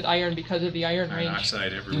like rusted iron because of the iron Iron range.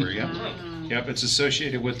 oxide everywhere, yep. Yep, it's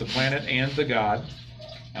associated with the planet and the god.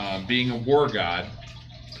 Being a war god,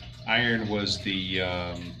 iron was the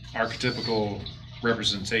archetypical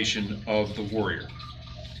representation of the warrior.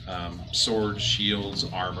 Swords, shields,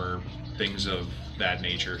 armor, things of that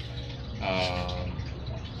nature.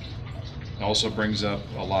 Also brings up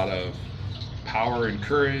a lot of power and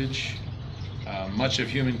courage. Much of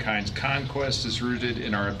humankind's conquest is rooted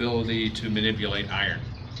in our ability to manipulate iron.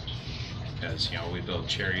 As you know, we build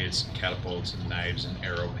chariots and catapults and knives and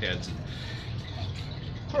arrowheads.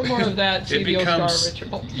 For more of that, see It the Oscar becomes,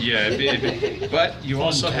 ritual. yeah, but you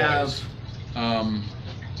also toys. have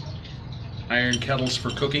iron kettles for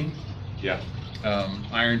cooking, Yeah.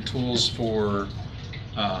 iron tools for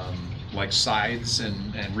like scythes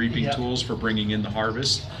and reaping Yeah. tools for bringing in the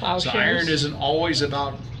harvest. So Plowshares. iron isn't always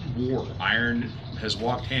about war. Iron has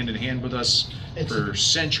walked hand in hand with us for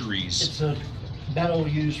centuries. It's a metal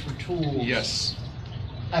used for tools. Yes.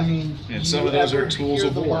 I mean, And do some you of those are ever tools hear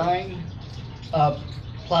of the war. line,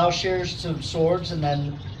 plowshares to swords and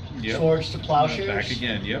then Yep. swords to plowshares? Back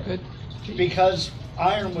again, yep. Good. Because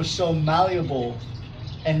iron was so malleable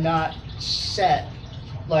and not set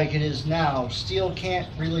like it is now. Steel can't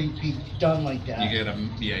really be done like that. You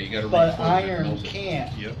gotta But reform it, iron melt it.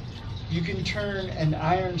 can. Yep. You can turn an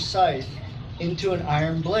iron scythe into an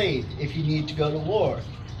iron blade if you need to go to war.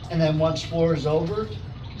 And then once war is over,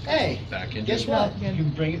 hey, Back into guess it. what? Again. You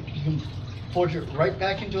can bring it, you can forge it right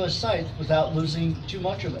back into a scythe without losing too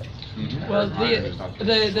much of it. Mhm. Well, Iron is not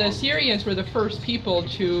the Assyrians were the first people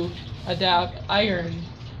to adapt iron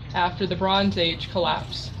after the Bronze Age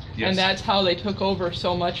collapse. Yes. And that's how they took over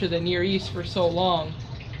so much of the Near East for so long.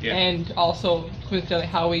 Yeah. And also coincidentally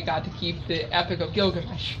how we got to keep the Epic of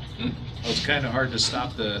Gilgamesh. Well, it's kind of hard to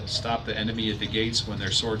stop the enemy at the gates when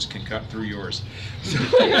their swords can cut through yours.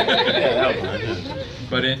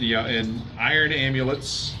 But in iron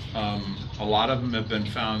amulets, a lot of them have been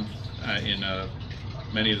found in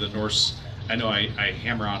many of the Norse. I know I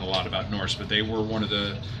hammer on a lot about Norse, but they were one of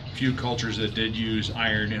the few cultures that did use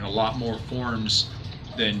iron in a lot more forms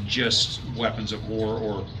than just weapons of war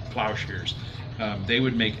or plowshares. They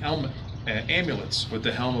would make amulets with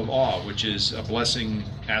the Helm of Awe, which is a blessing,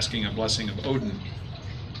 asking a blessing of Odin,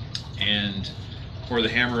 and or the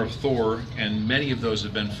Hammer of Thor, and many of those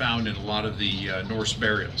have been found in a lot of the Norse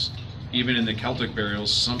burials. Even in the Celtic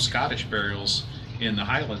burials, some Scottish burials in the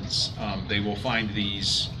Highlands, they will find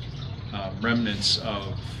these remnants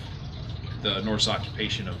of the Norse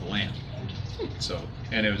occupation of the land. So,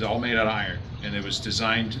 and it was all made out of iron, and it was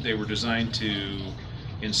designed. They were designed to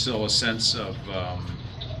instill a sense of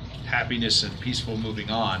happiness and peaceful moving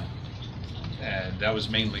on, and that was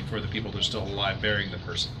mainly for the people that are still alive burying the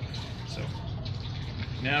person. So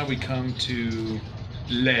now we come to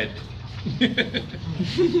lead.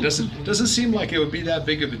 doesn't seem like it would be that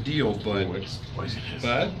big of a deal, but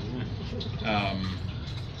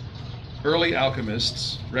early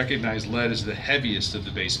alchemists recognized lead as the heaviest of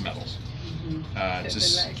the base metals.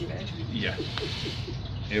 Yeah,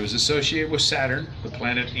 it was associated with Saturn, the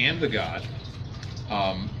planet, and the god.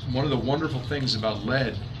 One of the wonderful things about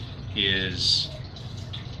lead is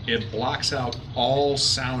it blocks out all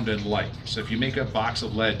sound and light. So if you make a box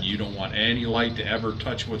of lead, you don't want any light to ever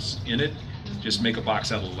touch what's in it. just make a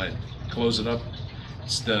box out of lead, close it up.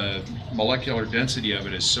 It's the molecular density of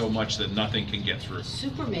it is so much that nothing can get through.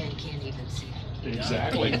 Superman can't even see it.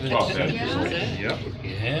 Exactly. Oh, that- Yep.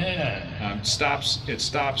 Yeah. It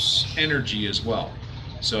stops energy as well.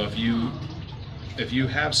 So if you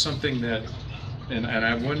have something that, and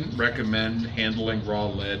I wouldn't recommend handling raw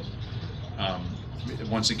lead.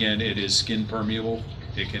 Once again, it is skin permeable.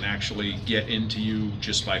 It can actually get into you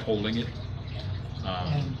just by holding it.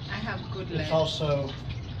 And I have good it's lead. also,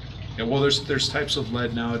 Yeah, well, there's types of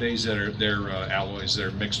lead nowadays that are alloys that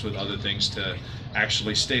are mixed with other things to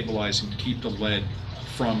actually stabilize and keep the lead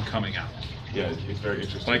from coming out. Yeah, it's very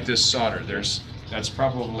interesting. Like this solder, that's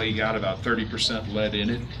probably got about 30% lead in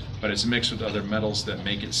it, but it's mixed with other metals that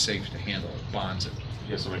make it safe to handle. It bonds it.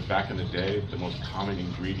 Yeah, so like back in the day, the most common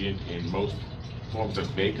ingredient in most forms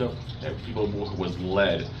of makeup that people wore was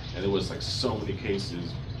lead, and there was like so many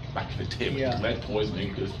cases back in the day with Yeah. lead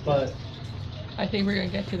poisoning. but I think we're gonna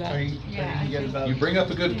get to are that. you Yeah, get about? You bring up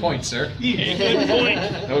a good point, sir. Good point.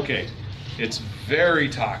 Okay, it's very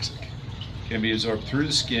toxic. Can be absorbed through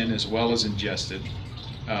the skin as well as ingested.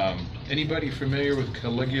 Anybody familiar with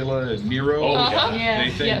Caligula and Nero? Oh, Uh-huh. yeah. They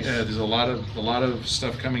think Yes. there's a lot of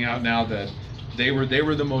stuff coming out now that they were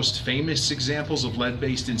the most famous examples of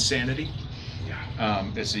lead-based insanity. Yeah.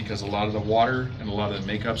 It's because a lot of the water and a lot of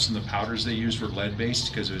the makeups and the powders they used were lead-based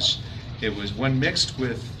because it was when mixed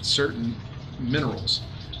with certain minerals,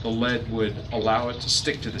 the lead would allow it to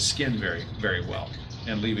stick to the skin very, very well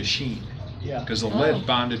and leave a sheen. Yeah. Because the Oh. lead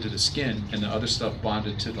bonded to the skin and the other stuff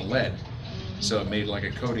bonded to the lead. So it made like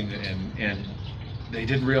a coating, and they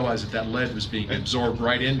didn't realize that lead was being absorbed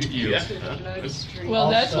right into you. Yeah. To the bloodstream.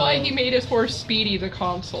 Well, that's why Also- he made his horse Speedy the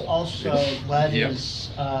consul. Also, lead Yep. is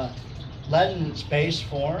lead in its base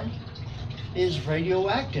form is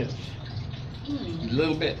radioactive. A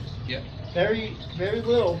little bit. Yeah. Very, very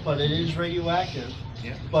little, but it is radioactive.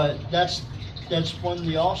 Yeah. But that's one of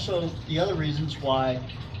the other reasons why,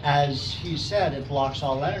 as he said, it blocks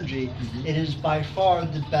all energy. Mhm. It is by far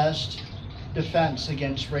the best defense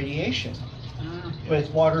against radiation, Ah. with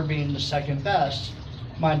water being the second best.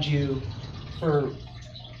 Mind you, for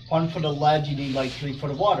 1 foot of lead, you need like 3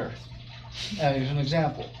 foot of water, as an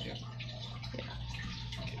example.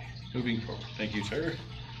 Moving forward. Thank you, sir.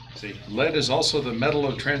 See, lead is also the metal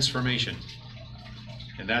of transformation.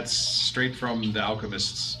 And that's straight from the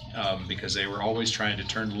alchemists, because they were always trying to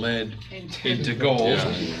turn lead into gold,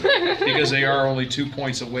 Yeah. because they are only 2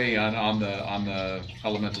 points away on the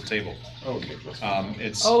elemental table. Okay.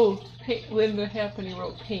 It's Oh, Linda Happeney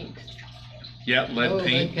wrote paint. yeah, lead Oh, lead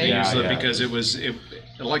paint. They paint. use Yeah, it yeah. because it,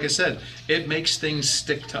 like I said, it makes things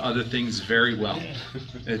stick to other things very well.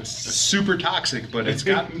 It's super toxic, but it's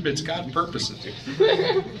got purposes.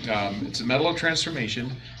 It's a metal of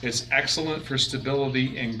transformation. It's excellent for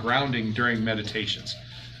stability and grounding during meditations.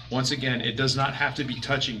 Once again, it does not have to be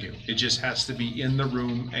touching you. It just has to be in the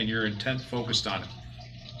room and your intent focused on it.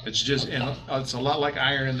 It's just, and it's a lot like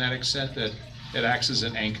iron in that extent that it acts as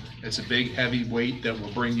an anchor. It's a big, heavy weight that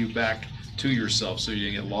will bring you back to yourself so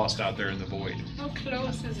you don't get lost out there in the void. How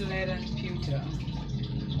close is lead and pewter?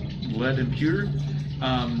 Lead and pewter,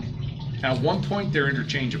 at one point they're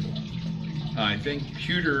interchangeable. I think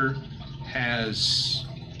pewter does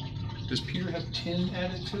pewter have tin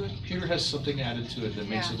added to it? Pewter has something added to it that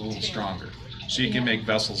makes Yeah, it a little tin. stronger. So you can make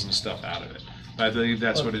vessels and stuff out of it. I believe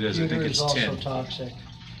that's But what it is. I think pewter it's is tin. also toxic.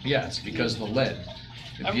 Yeah, it's because of the lead.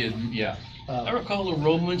 Yeah. I recall the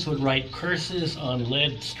Romans would write curses on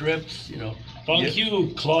lead strips, Fuck Yep.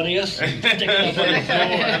 you, Claudius, and stick it up on the floor.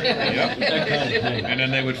 Yep. That kind of thing. And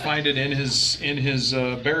then they would find it in his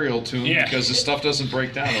burial tomb Yeah. because the stuff doesn't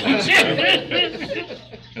break down. It lasts forever.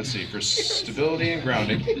 Let's see, for stability and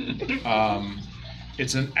grounding,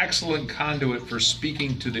 it's an excellent conduit for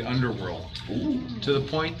speaking to the underworld. To the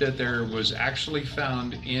point that there was actually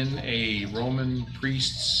found in a Roman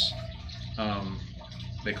priest's,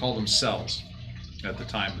 they called them cells at the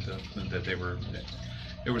time that they were.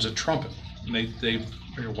 There was a trumpet. And they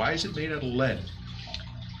why is it made out of lead?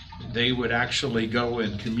 They would actually go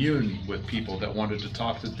and commune with people that wanted to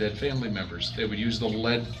talk to dead family members. They would use the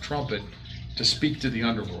lead trumpet to speak to the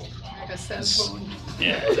underworld. Like a cell phone.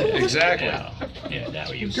 Yeah. Exactly. Yeah,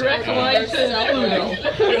 now you Direct line to Pluto.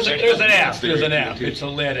 There's an app. There's an app. It's a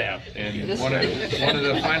lead app. And one of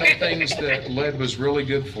the final things that lead was really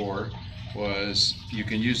good for was you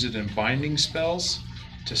can use it in binding spells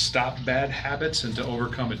to stop bad habits and to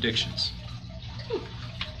overcome addictions.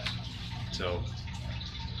 So,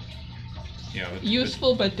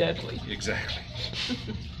 Useful but deadly. Exactly.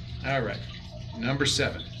 All right, number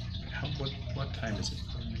 7. What time is it?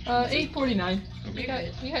 8:49.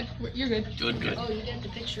 Okay. You're good. Good. Oh, you got the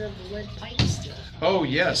picture of the lead pipe still. Oh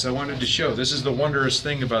yes, I wanted to show. This is the wondrous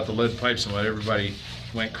thing about the lead pipes and what everybody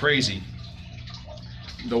went crazy.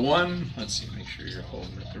 The one, let's see, make sure you're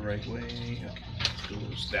holding it the right way. Okay,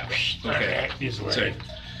 goes that way. Okay. This way. Sorry.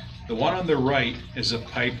 The one on the right is a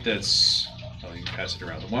pipe that's, oh, you can pass it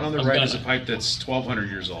around. The one on the right is a pipe that's 1,200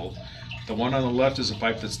 years old. The one on the left is a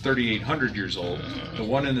pipe that's 3,800 years old. The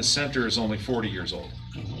one in the center is only 40 years old.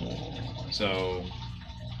 So,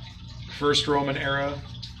 first Roman era,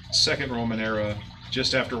 second Roman era,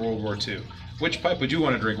 just after World War II. Which pipe would you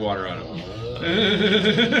want to drink water out of?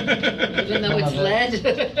 Even though it's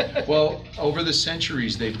lead. Well, over the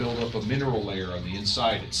centuries, they build up a mineral layer on the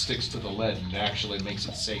inside. It sticks to the lead and it actually makes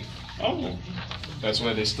it safe. Oh. That's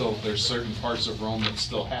why there's certain parts of Rome that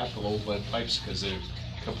still have the old lead pipes, because they've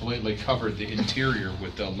completely covered the interior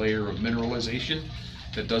with a layer of mineralization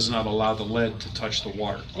that does not allow the lead to touch the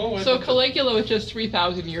water. Oh, So Caligula was just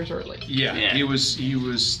 3,000 years early. Yeah, Yeah.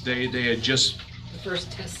 they had just, The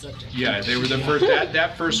first test subject. yeah, they were the first,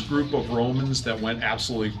 that first group of Romans that went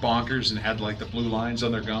absolutely bonkers and had like the blue lines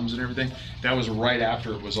on their gums and everything, that was right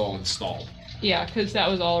after it was all installed. Yeah, because that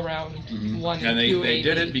was all around 1 And they 2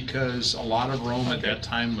 did AD. it because a lot of Rome at that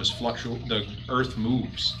time was the earth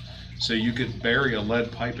moves. So you could bury a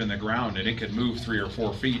lead pipe in the ground and it could move 3 or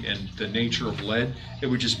 4 feet, and the nature of lead, it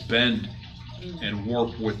would just bend and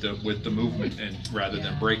warp with the movement and rather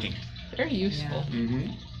than breaking. Very useful.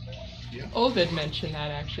 Mm-hmm. Ovid mentioned that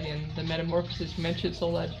actually, and the Metamorphosis mentions the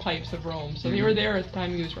lead pipes of Rome. So they were there at the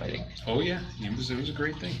time he was writing. Oh yeah, it was a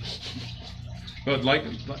great thing. But like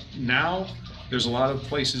now, there's a lot of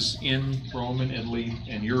places in Rome and Italy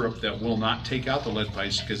and Europe that will not take out the lead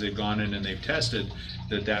pipes because they've gone in and they've tested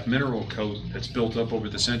that mineral coat that's built up over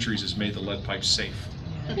the centuries has made the lead pipes safe.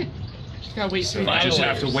 Just gotta wait So 3 you just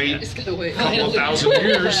have to wait Just gotta wait. a couple of thousand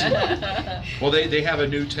years. Well, they have a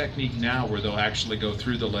new technique now where they'll actually go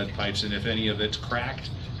through the lead pipes, and if any of it's cracked,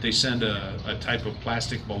 they send a type of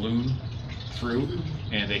plastic balloon through,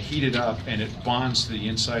 and they heat it up, and it bonds to the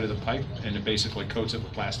inside of the pipe, and it basically coats it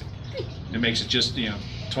with plastic. It makes it just,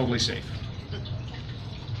 totally safe.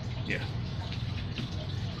 Yeah.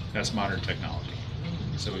 That's modern technology.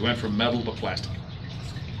 So we went from metal to plastic.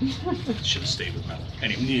 Should have stayed with metal.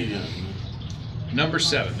 Anyway. Yeah. Number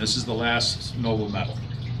 7, this is the last noble metal.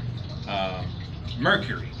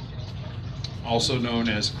 Mercury, also known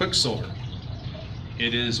as quicksilver.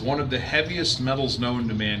 It is one of the heaviest metals known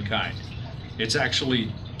to mankind. It's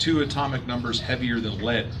actually 2 atomic numbers heavier than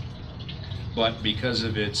lead, but because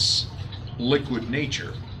of its liquid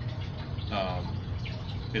nature,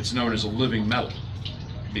 it's known as a living metal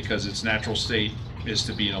because its natural state is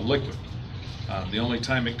to be in a liquid. The only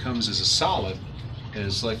time it comes as a solid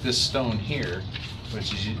is like this stone here,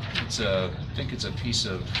 which is I think it's a piece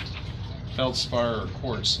of feldspar or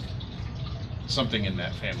quartz, something in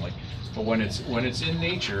that family. But when it's in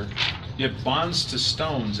nature, it bonds to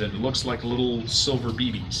stones and looks like little silver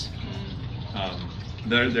BBs.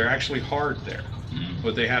 They're actually hard there.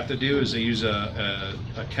 What they have to do is they use a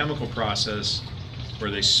chemical process where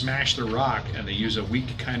they smash the rock and they use a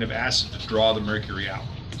weak kind of acid to draw the mercury out.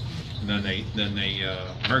 And then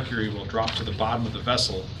mercury will drop to the bottom of the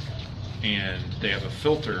vessel, and they have a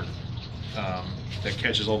filter that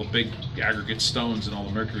catches all the big aggregate stones, and all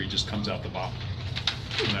the mercury just comes out the bottom.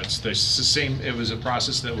 And that's the same. It was a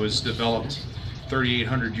process that was developed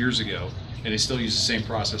 3,800 years ago, and they still use the same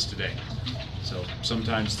process today. So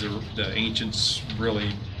sometimes the ancients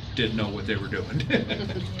really did know what they were doing.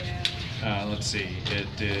 Let's see.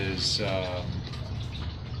 It is.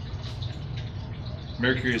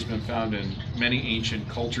 Mercury has been found in many ancient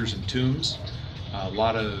cultures and tombs. A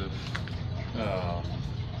lot of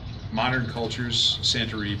modern cultures,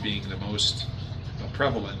 Santorini being the most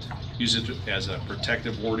prevalent, use it as a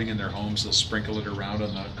protective warding in their homes. They'll sprinkle it around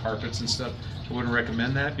on the carpets and stuff. I wouldn't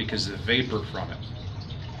recommend that because the vapor from it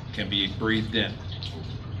can be breathed in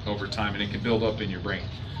over time, and it can build up in your brain.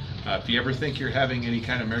 If you ever think you're having any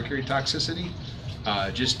kind of mercury toxicity,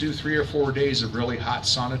 just do 3 or 4 days of really hot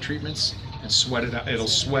sauna treatments and sweat it out. It'll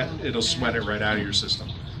sweat it right out of your system.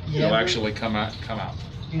 Yeah, It'll actually come out.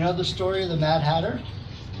 You know the story of the Mad Hatter?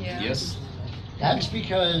 Yes. That's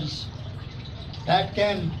because back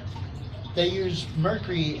then they used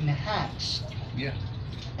mercury in hats. Yeah.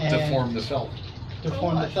 And To form the felt. to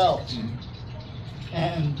form the felt. Mhm.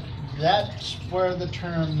 And that's where the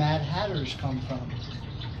term Mad Hatters come from.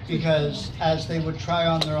 Because as they would try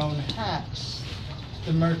on their own hats,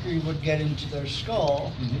 the mercury would get into their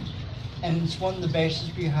skull. Mhm. And it's one of the bases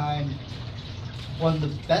behind one of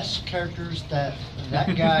the best characters that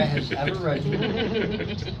guy has ever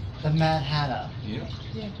written, the Mad Hatter. Yeah.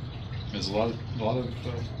 Yeah. There's a lot of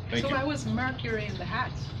thank So you. why was Mercury in the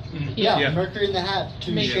hat? Yeah, Yeah. Mercury in the hat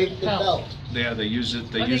to Make shape it the felt. belt. Yeah, they use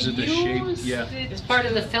it. They Oh, use it to shape. used Yeah. it It's part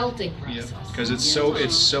of the felting Yeah, process. because it's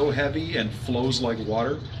so heavy and flows like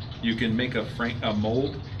water. You can make a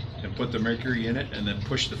mold and put the mercury in it, and then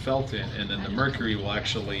push the felt in, and then the mercury will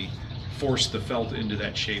actually force the felt into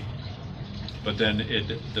that shape. But then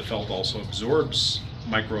the felt also absorbs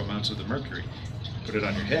micro amounts of the mercury. Put it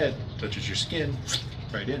on your head, touches your skin,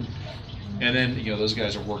 right in. And then those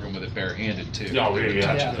guys are working with it barehanded too. No, yeah.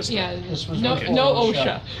 Touching this stuff. Yeah. This was No, before no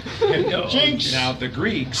OSHA. OSHA. Jinx! Now the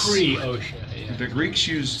Greeks. Pre-OSHA, yeah. The Greeks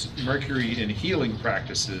used mercury in healing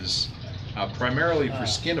practices, primarily for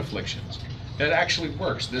skin afflictions. That actually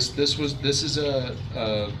works. This is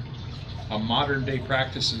a modern day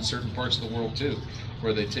practice in certain parts of the world too,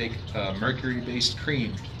 where they take mercury-based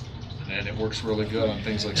cream, and it works really good on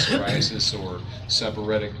things like psoriasis or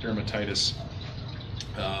seborrheic dermatitis.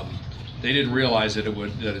 They didn't realize that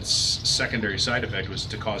its secondary side effect was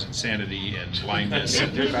to cause insanity and blindness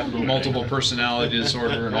and multiple personality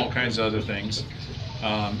disorder and all kinds of other things.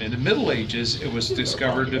 In the Middle Ages, it was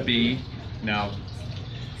discovered to be, now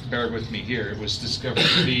bear with me here, it was discovered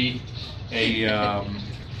to be an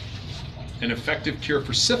effective cure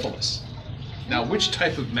for syphilis. Now, which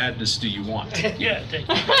type of madness do you want? Yeah, thank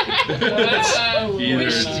you.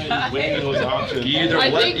 Weighing those options. You either I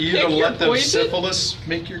let, think you pick either your let the poison. syphilis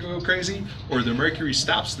make you go crazy, or the mercury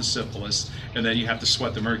stops the syphilis, and then you have to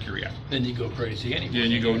sweat the mercury out. Then you go crazy anyway. Then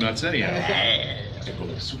you go nuts anyhow. I go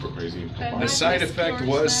like super crazy. The side effect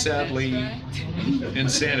was sadly Right?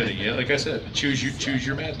 insanity. Yeah, like I said, choose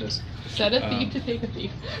your madness. Set a thief to take a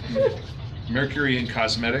thief. Mercury in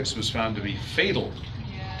cosmetics was found to be fatal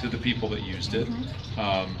to the people that used it.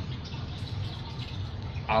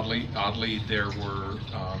 Oddly, there were.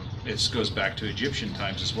 It goes back to Egyptian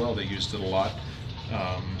times as well. They used it a lot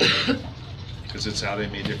because it's how they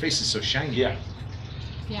made their faces so shiny. Yeah.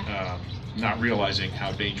 Yeah. Not realizing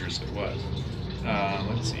how dangerous it was.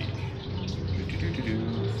 Let's see.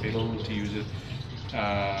 Fatal to use it.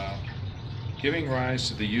 Giving rise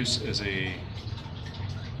to the use as a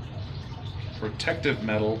protective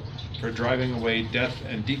metal for driving away death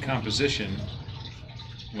and decomposition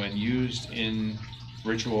when used in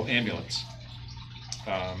ritual amulets.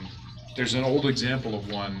 There's an old example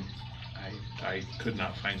of one. I could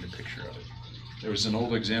not find the picture of it. There was an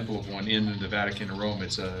old example of one in the Vatican in Rome.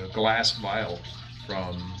 It's a glass vial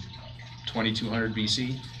from 2200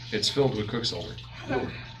 BC. It's filled with quicksilver.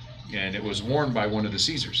 And it was worn by one of the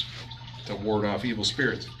Caesars to ward off evil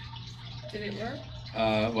spirits. Did it work?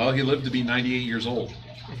 Well, he lived to be 98 years old.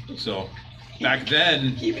 So back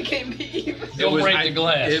then, He became the evil. Don't break the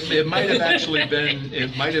glass. It might have actually been.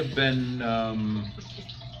 It might have been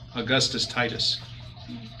Augustus Titus.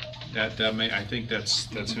 That may. I think that's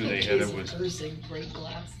who they had. It was. Cursing, break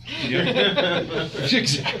glass. Yeah.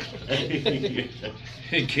 Exactly.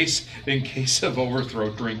 In case of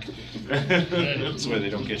overthrow, drink. That's why they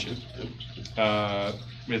don't get you.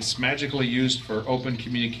 It's magically used for open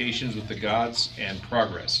communications with the gods and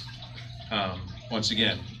progress. Once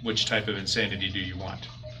again, which type of insanity do you want?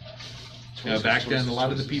 Back then, a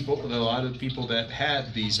lot of the people that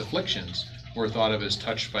had these afflictions were thought of as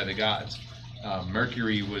touched by the gods.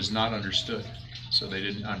 Mercury was not understood, so they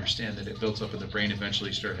didn't understand that it built up in the brain. Eventually,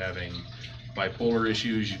 you start having bipolar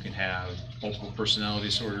issues. You can have multiple personality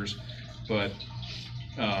disorders, but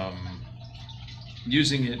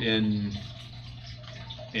using it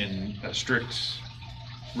in a strict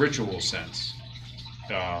ritual sense,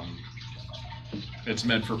 it's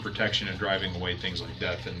meant for protection and driving away things like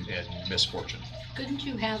death and misfortune. Couldn't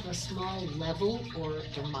you have a small level or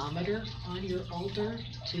thermometer on your altar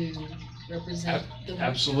to represent the mercury?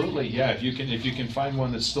 Absolutely, yeah. If you can find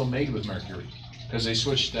one that's still made with mercury, because they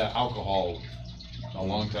switched to alcohol a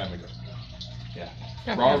long time ago. Yeah.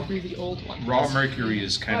 Got Raw- to really old one. Raw mercury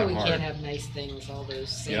is kind Why of we hard. can't have nice things, all those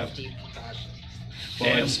safety precautions. Well,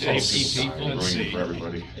 Damn it's- safety people. let's Ruining it see. for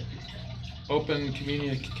everybody. Open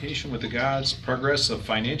communication with the gods, progress of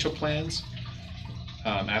financial plans.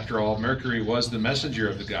 After all, Mercury was the messenger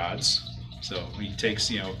of the gods, so he takes,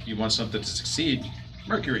 you want something to succeed,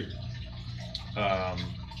 Mercury.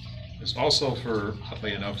 It's also for,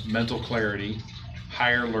 oddly enough, mental clarity,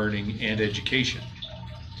 higher learning, and education.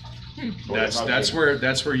 That's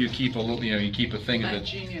where you keep a little, you keep a thing of Mad it,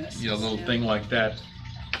 genius. a little thing like that,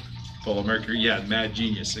 full of mercury. Yeah, mad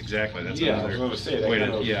genius, exactly. That's Yeah, I another was going to say that way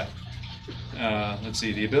kind to, of- yeah. Let's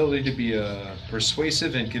see, the ability to be a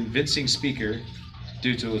persuasive and convincing speaker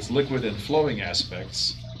due to its liquid and flowing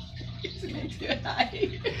aspects.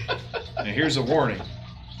 Now here's a warning.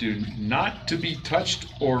 Do not to be touched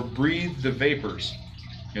or breathe the vapors.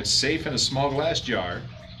 It's safe in a small glass jar.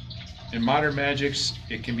 In modern magics,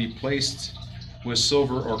 it can be placed with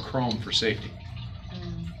silver or chrome for safety.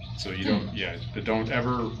 So you don't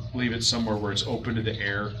ever leave it somewhere where it's open to the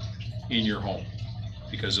air in your home,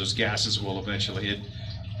 because those gases will eventually,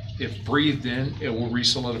 if breathed in, it will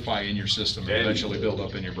re-solidify in your system and eventually build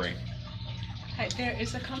up in your brain. There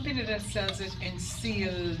is a company that sells it in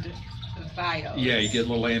sealed vials. Yeah, you get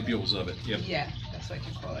little ampules of it. Yep. Yeah, that's what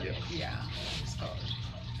you call it. Yep. Yeah, that's what it's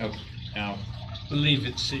called. Oh, now, Believe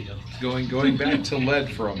it's sealed. going back to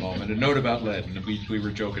lead for a moment, a note about lead, and we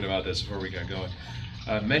were joking about this before we got going.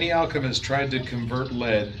 Many alchemists tried to convert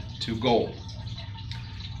lead to gold.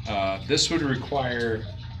 This would require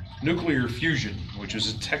nuclear fusion, which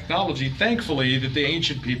is a technology, thankfully, that the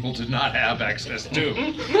ancient people did not have access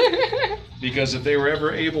to. Because if they were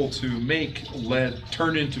ever able to make lead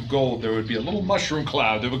turn into gold, there would be a little mushroom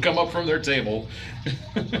cloud that would come up from their table.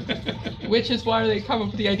 Which is why they come up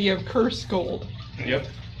with the idea of cursed gold. Yep.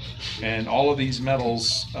 And all of these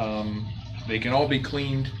metals, they can all be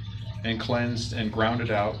cleaned and cleansed and grounded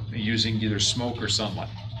out using either smoke or sunlight.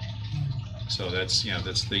 So that's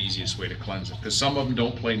the easiest way to cleanse it, because some of them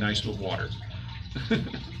don't play nice with water.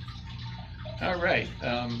 All right.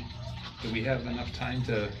 Do we have enough time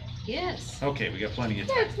to? Yes. Okay, we got plenty of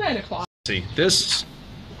time. Yeah, it's 9 o'clock. See this.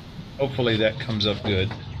 Hopefully that comes up good.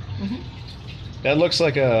 Mm-hmm. That looks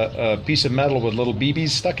like a piece of metal with little BBs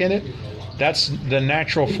stuck in it. That's the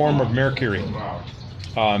natural form of mercury.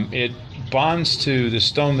 It bonds to the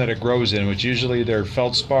stone that it grows in, which usually they're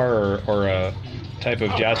feldspar or a type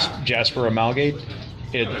of jasper amalgate.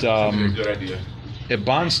 That's a good idea. It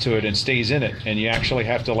bonds to it and stays in it, and you actually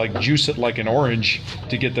have to like juice it like an orange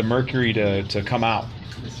to get the mercury to come out.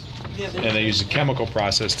 And they use a chemical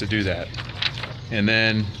process to do that. And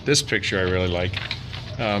then this picture I really like.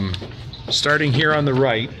 Starting here on the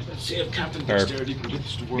right, Let's see if Captain Dexterity can get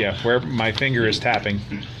this to work. yeah, where my finger is tapping,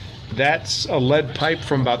 that's a lead pipe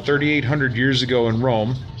from about 3,800 years ago in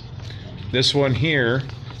Rome. This one here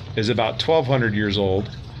is about 1,200 years old.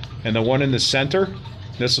 And the one in the center,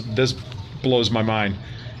 this blows my mind.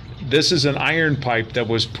 This is an iron pipe that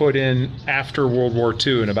was put in after World War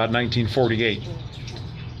II in about 1948.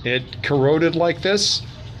 It corroded like this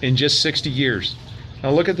in just 60 years.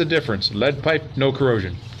 Now look at the difference. Lead pipe, no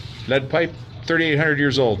corrosion. Lead pipe, 3,800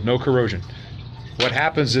 years old, no corrosion. What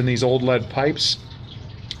happens in these old lead pipes,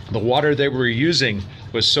 the water they were using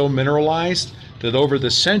was so mineralized that over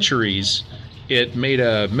the centuries, it made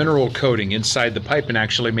a mineral coating inside the pipe and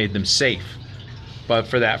actually made them safe. But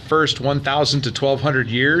for that first 1,000 to 1,200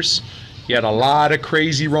 years, you had a lot of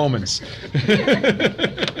crazy Romans.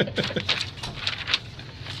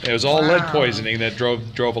 It was all lead poisoning that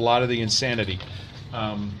drove a lot of the insanity.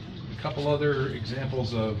 A couple other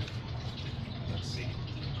examples of, let's see.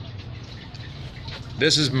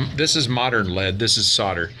 This is modern lead. This is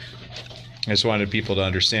solder. I just wanted people to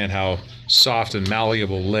understand how soft and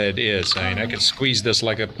malleable lead is. I mean, I could squeeze this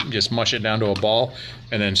just mush it down to a ball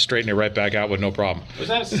and then straighten it right back out with no problem. Was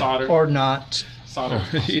that a solder? Or not. Solder.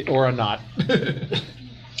 Or a knot.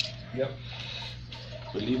 Yep.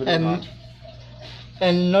 Believe it or not.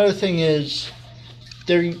 And another thing is,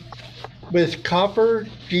 with copper,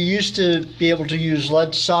 you used to be able to use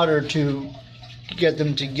lead solder to get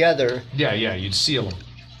them together. Yeah, you'd seal them.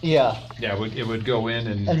 Yeah. Yeah, it would go in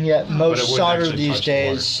and. And yet but it most wouldn't solder actually these touch the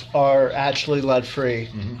days are actually lead-free,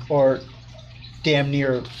 or damn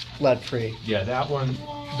near lead-free. Yeah,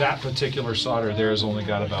 that particular solder there has only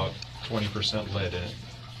got about 20% lead in it.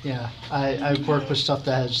 Yeah, I've worked with stuff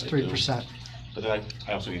that has 3%. But then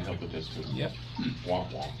I also need help with this too. Yep. Womp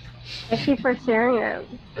womp. Thank you for sharing it.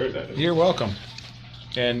 Heard that. You're welcome.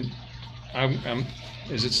 And I'm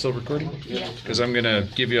is it still recording? Yeah. Because I'm gonna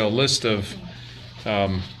give you a list of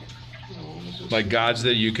like gods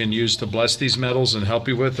that you can use to bless these metals and help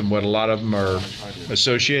you with, and what a lot of them are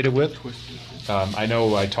associated with. I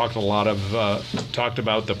know I talked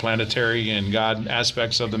about the planetary and god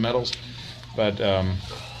aspects of the metals, but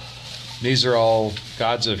these are all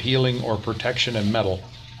gods of healing or protection and metal.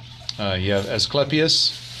 You have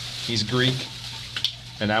Asclepius, he's Greek,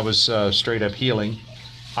 and that was straight up healing.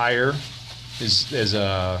 Ire is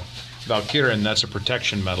a Valkyrian, that's a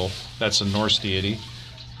protection metal. That's a Norse deity.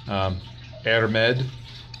 Ermed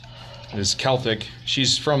is Celtic.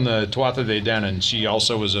 She's from the Tuatha De Danann. She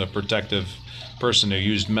also was a protective person who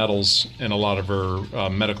used metals in a lot of her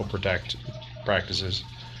medical practices.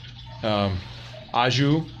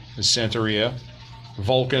 Aju is Santeria.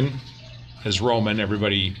 Vulcan is Roman.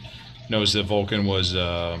 Everybody knows that Vulcan was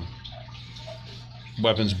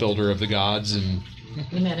weapons builder of the gods, and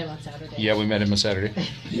We met him on Saturday. yeah, we met him on Saturday.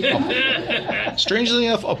 Strangely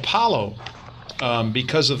enough, Apollo,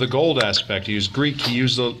 because of the gold aspect, he was Greek. He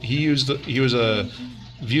was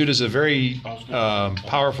viewed as a very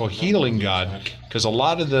powerful healing god, because a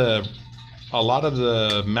lot of the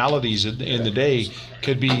maladies in the day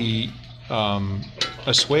could be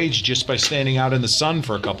assuaged just by standing out in the sun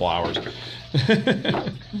for a couple hours.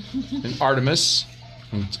 And Artemis,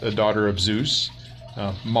 a daughter of Zeus.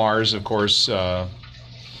 Mars, of course,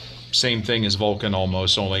 same thing as Vulcan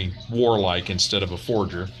almost, only warlike instead of a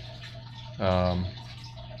forger.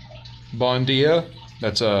 Bondia,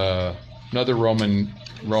 that's another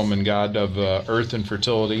Roman god of earth and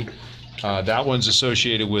fertility. That one's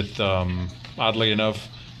associated with, oddly enough,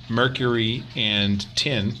 Mercury and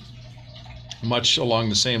tin, much along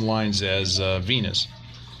the same lines as Venus.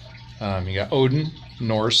 You got Odin,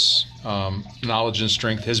 Norse, knowledge and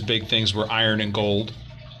strength. His big things were iron and gold.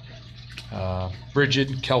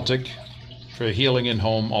 Brigid, Celtic, for healing in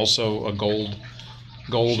home, also a gold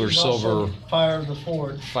or She's silver. also Fire of the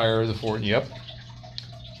Forge. Fire of the Fort, yep.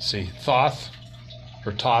 Let's see, Thoth,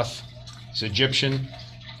 or Toth, he's Egyptian.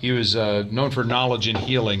 He was known for knowledge and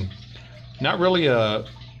healing. Not really a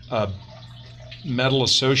metal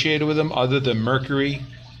associated with him, other than Mercury,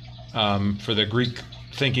 for the Greek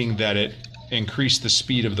thinking that it increased the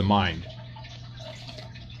speed of the mind.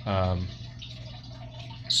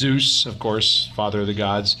 Zeus, of course, father of the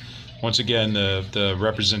gods. Once again, the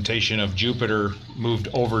representation of Jupiter moved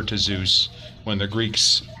over to Zeus when the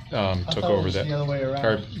Greeks took over that. The other way around.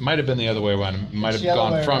 Or it might have been the other way around. It might It's have the other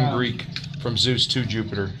gone way from around. Greek, from Zeus to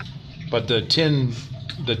Jupiter. But the tin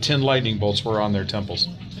lightning bolts were on their temples.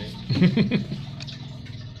 Did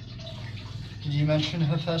you mention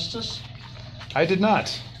Hephaestus? I did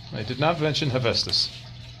not. I did not mention Hephaestus.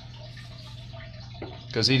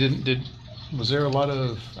 Because he didn't. Was there a lot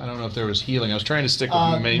of? I don't know if there was healing. I was trying to stick with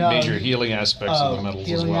No, major healing aspects of the metals as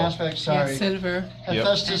healing well. aspects, Yeah, sorry. silver.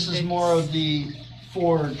 Hephaestus is more of the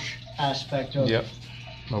forge aspect of, Yep.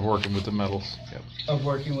 Of working with the metals. Yep. of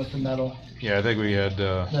working with the metal. Yeah, I think we had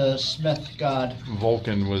The smith god.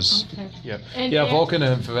 Vulcan was. Okay. Yep. And Yeah, Anne- Vulcan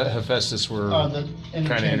and Hephaestus were The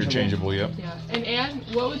kind of interchangeable. Yep. Yeah. And Anne,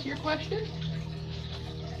 what was your question?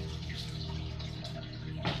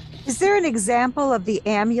 Is there an example of the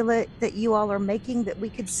amulet that you all are making that we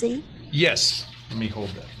could see? Yes. Let me hold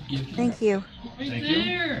that. Thank you. Thank you.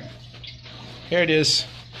 Here it is.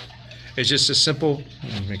 It's just a simple.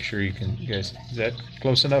 Let me make sure you guys. Is that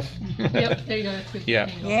close enough? Yep, there you go. That's good. Yeah.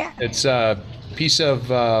 Yeah, It's a piece of.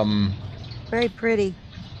 very pretty.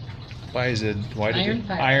 Why did Iron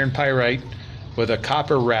pyrite. iron pyrite with a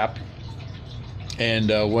copper wrap, and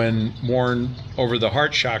when worn over the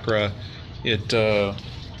heart chakra, it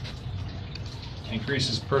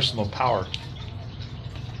increases personal power.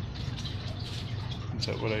 Is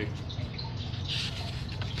that what I?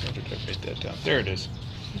 How did I write that down? There it is.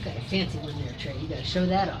 You got a fancy one there, Trey. You gotta show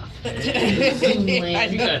that off.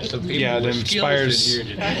 You got some people Yeah, it with skills inspires- in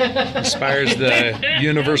here today. Inspires the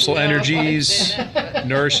universal energies,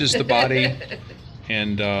 nourishes the body,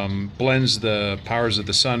 and blends the powers of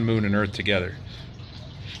the sun, moon, and earth together.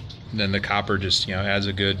 And then the copper just adds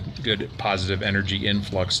a good positive energy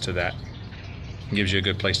influx to that. And gives you a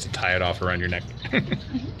good place to tie it off around your neck.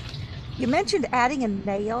 You mentioned adding a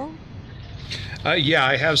nail. Yeah,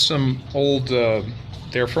 I have some old.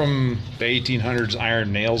 They're from the 1800s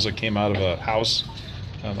iron nails that came out of a house.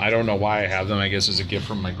 I don't know why I have them. I guess as a gift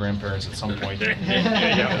from my grandparents at some point.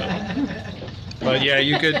 But yeah,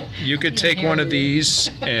 you could take one of these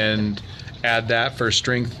and add that for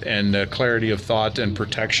strength and clarity of thought and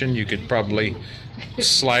protection. You could probably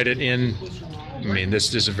slide it in. I mean,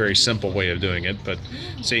 this is a very simple way of doing it, but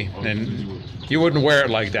see, and you wouldn't wear it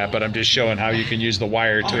like that, but I'm just showing how you can use the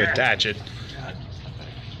wire to attach it.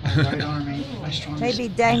 Right arm ain't my strongest. Maybe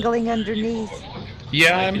dangling underneath.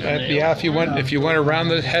 Yeah, if you went around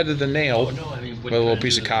the head of the nail with a little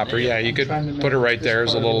piece of copper, yeah, you could put it right there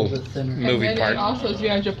as a little And moving then part. it also is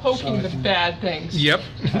you're poking the bad things. Yep.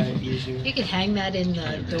 You could hang that in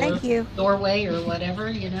the Thank you. doorway or whatever,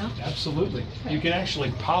 you know? Absolutely. You can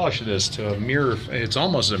actually polish this to a mirror. It's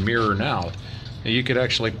almost a mirror now. You could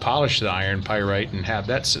actually polish the iron pyrite and have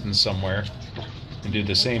that sitting somewhere, and do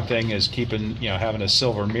the same thing as keeping, having a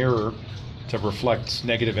silver mirror to reflect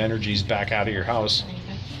negative energies back out of your house.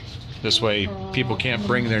 This way, people can't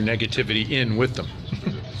bring their negativity in with them.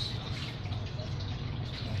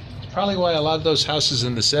 Probably why a lot of those houses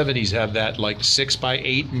in the 70s have that like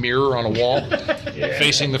 6x8 mirror on a wall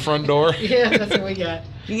facing the front door. Yeah, that's what we got.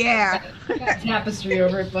 Yeah, Got tapestry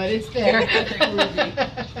over it, but it's there.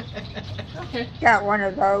 Okay. got one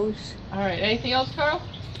of those. All right. Anything else, Carl?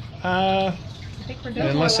 Uh, I think we're done.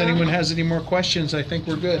 unless anyone has any more questions, I think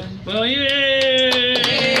we're good. Well, yay!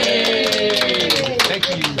 Thank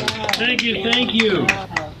you. Thank you, thank you.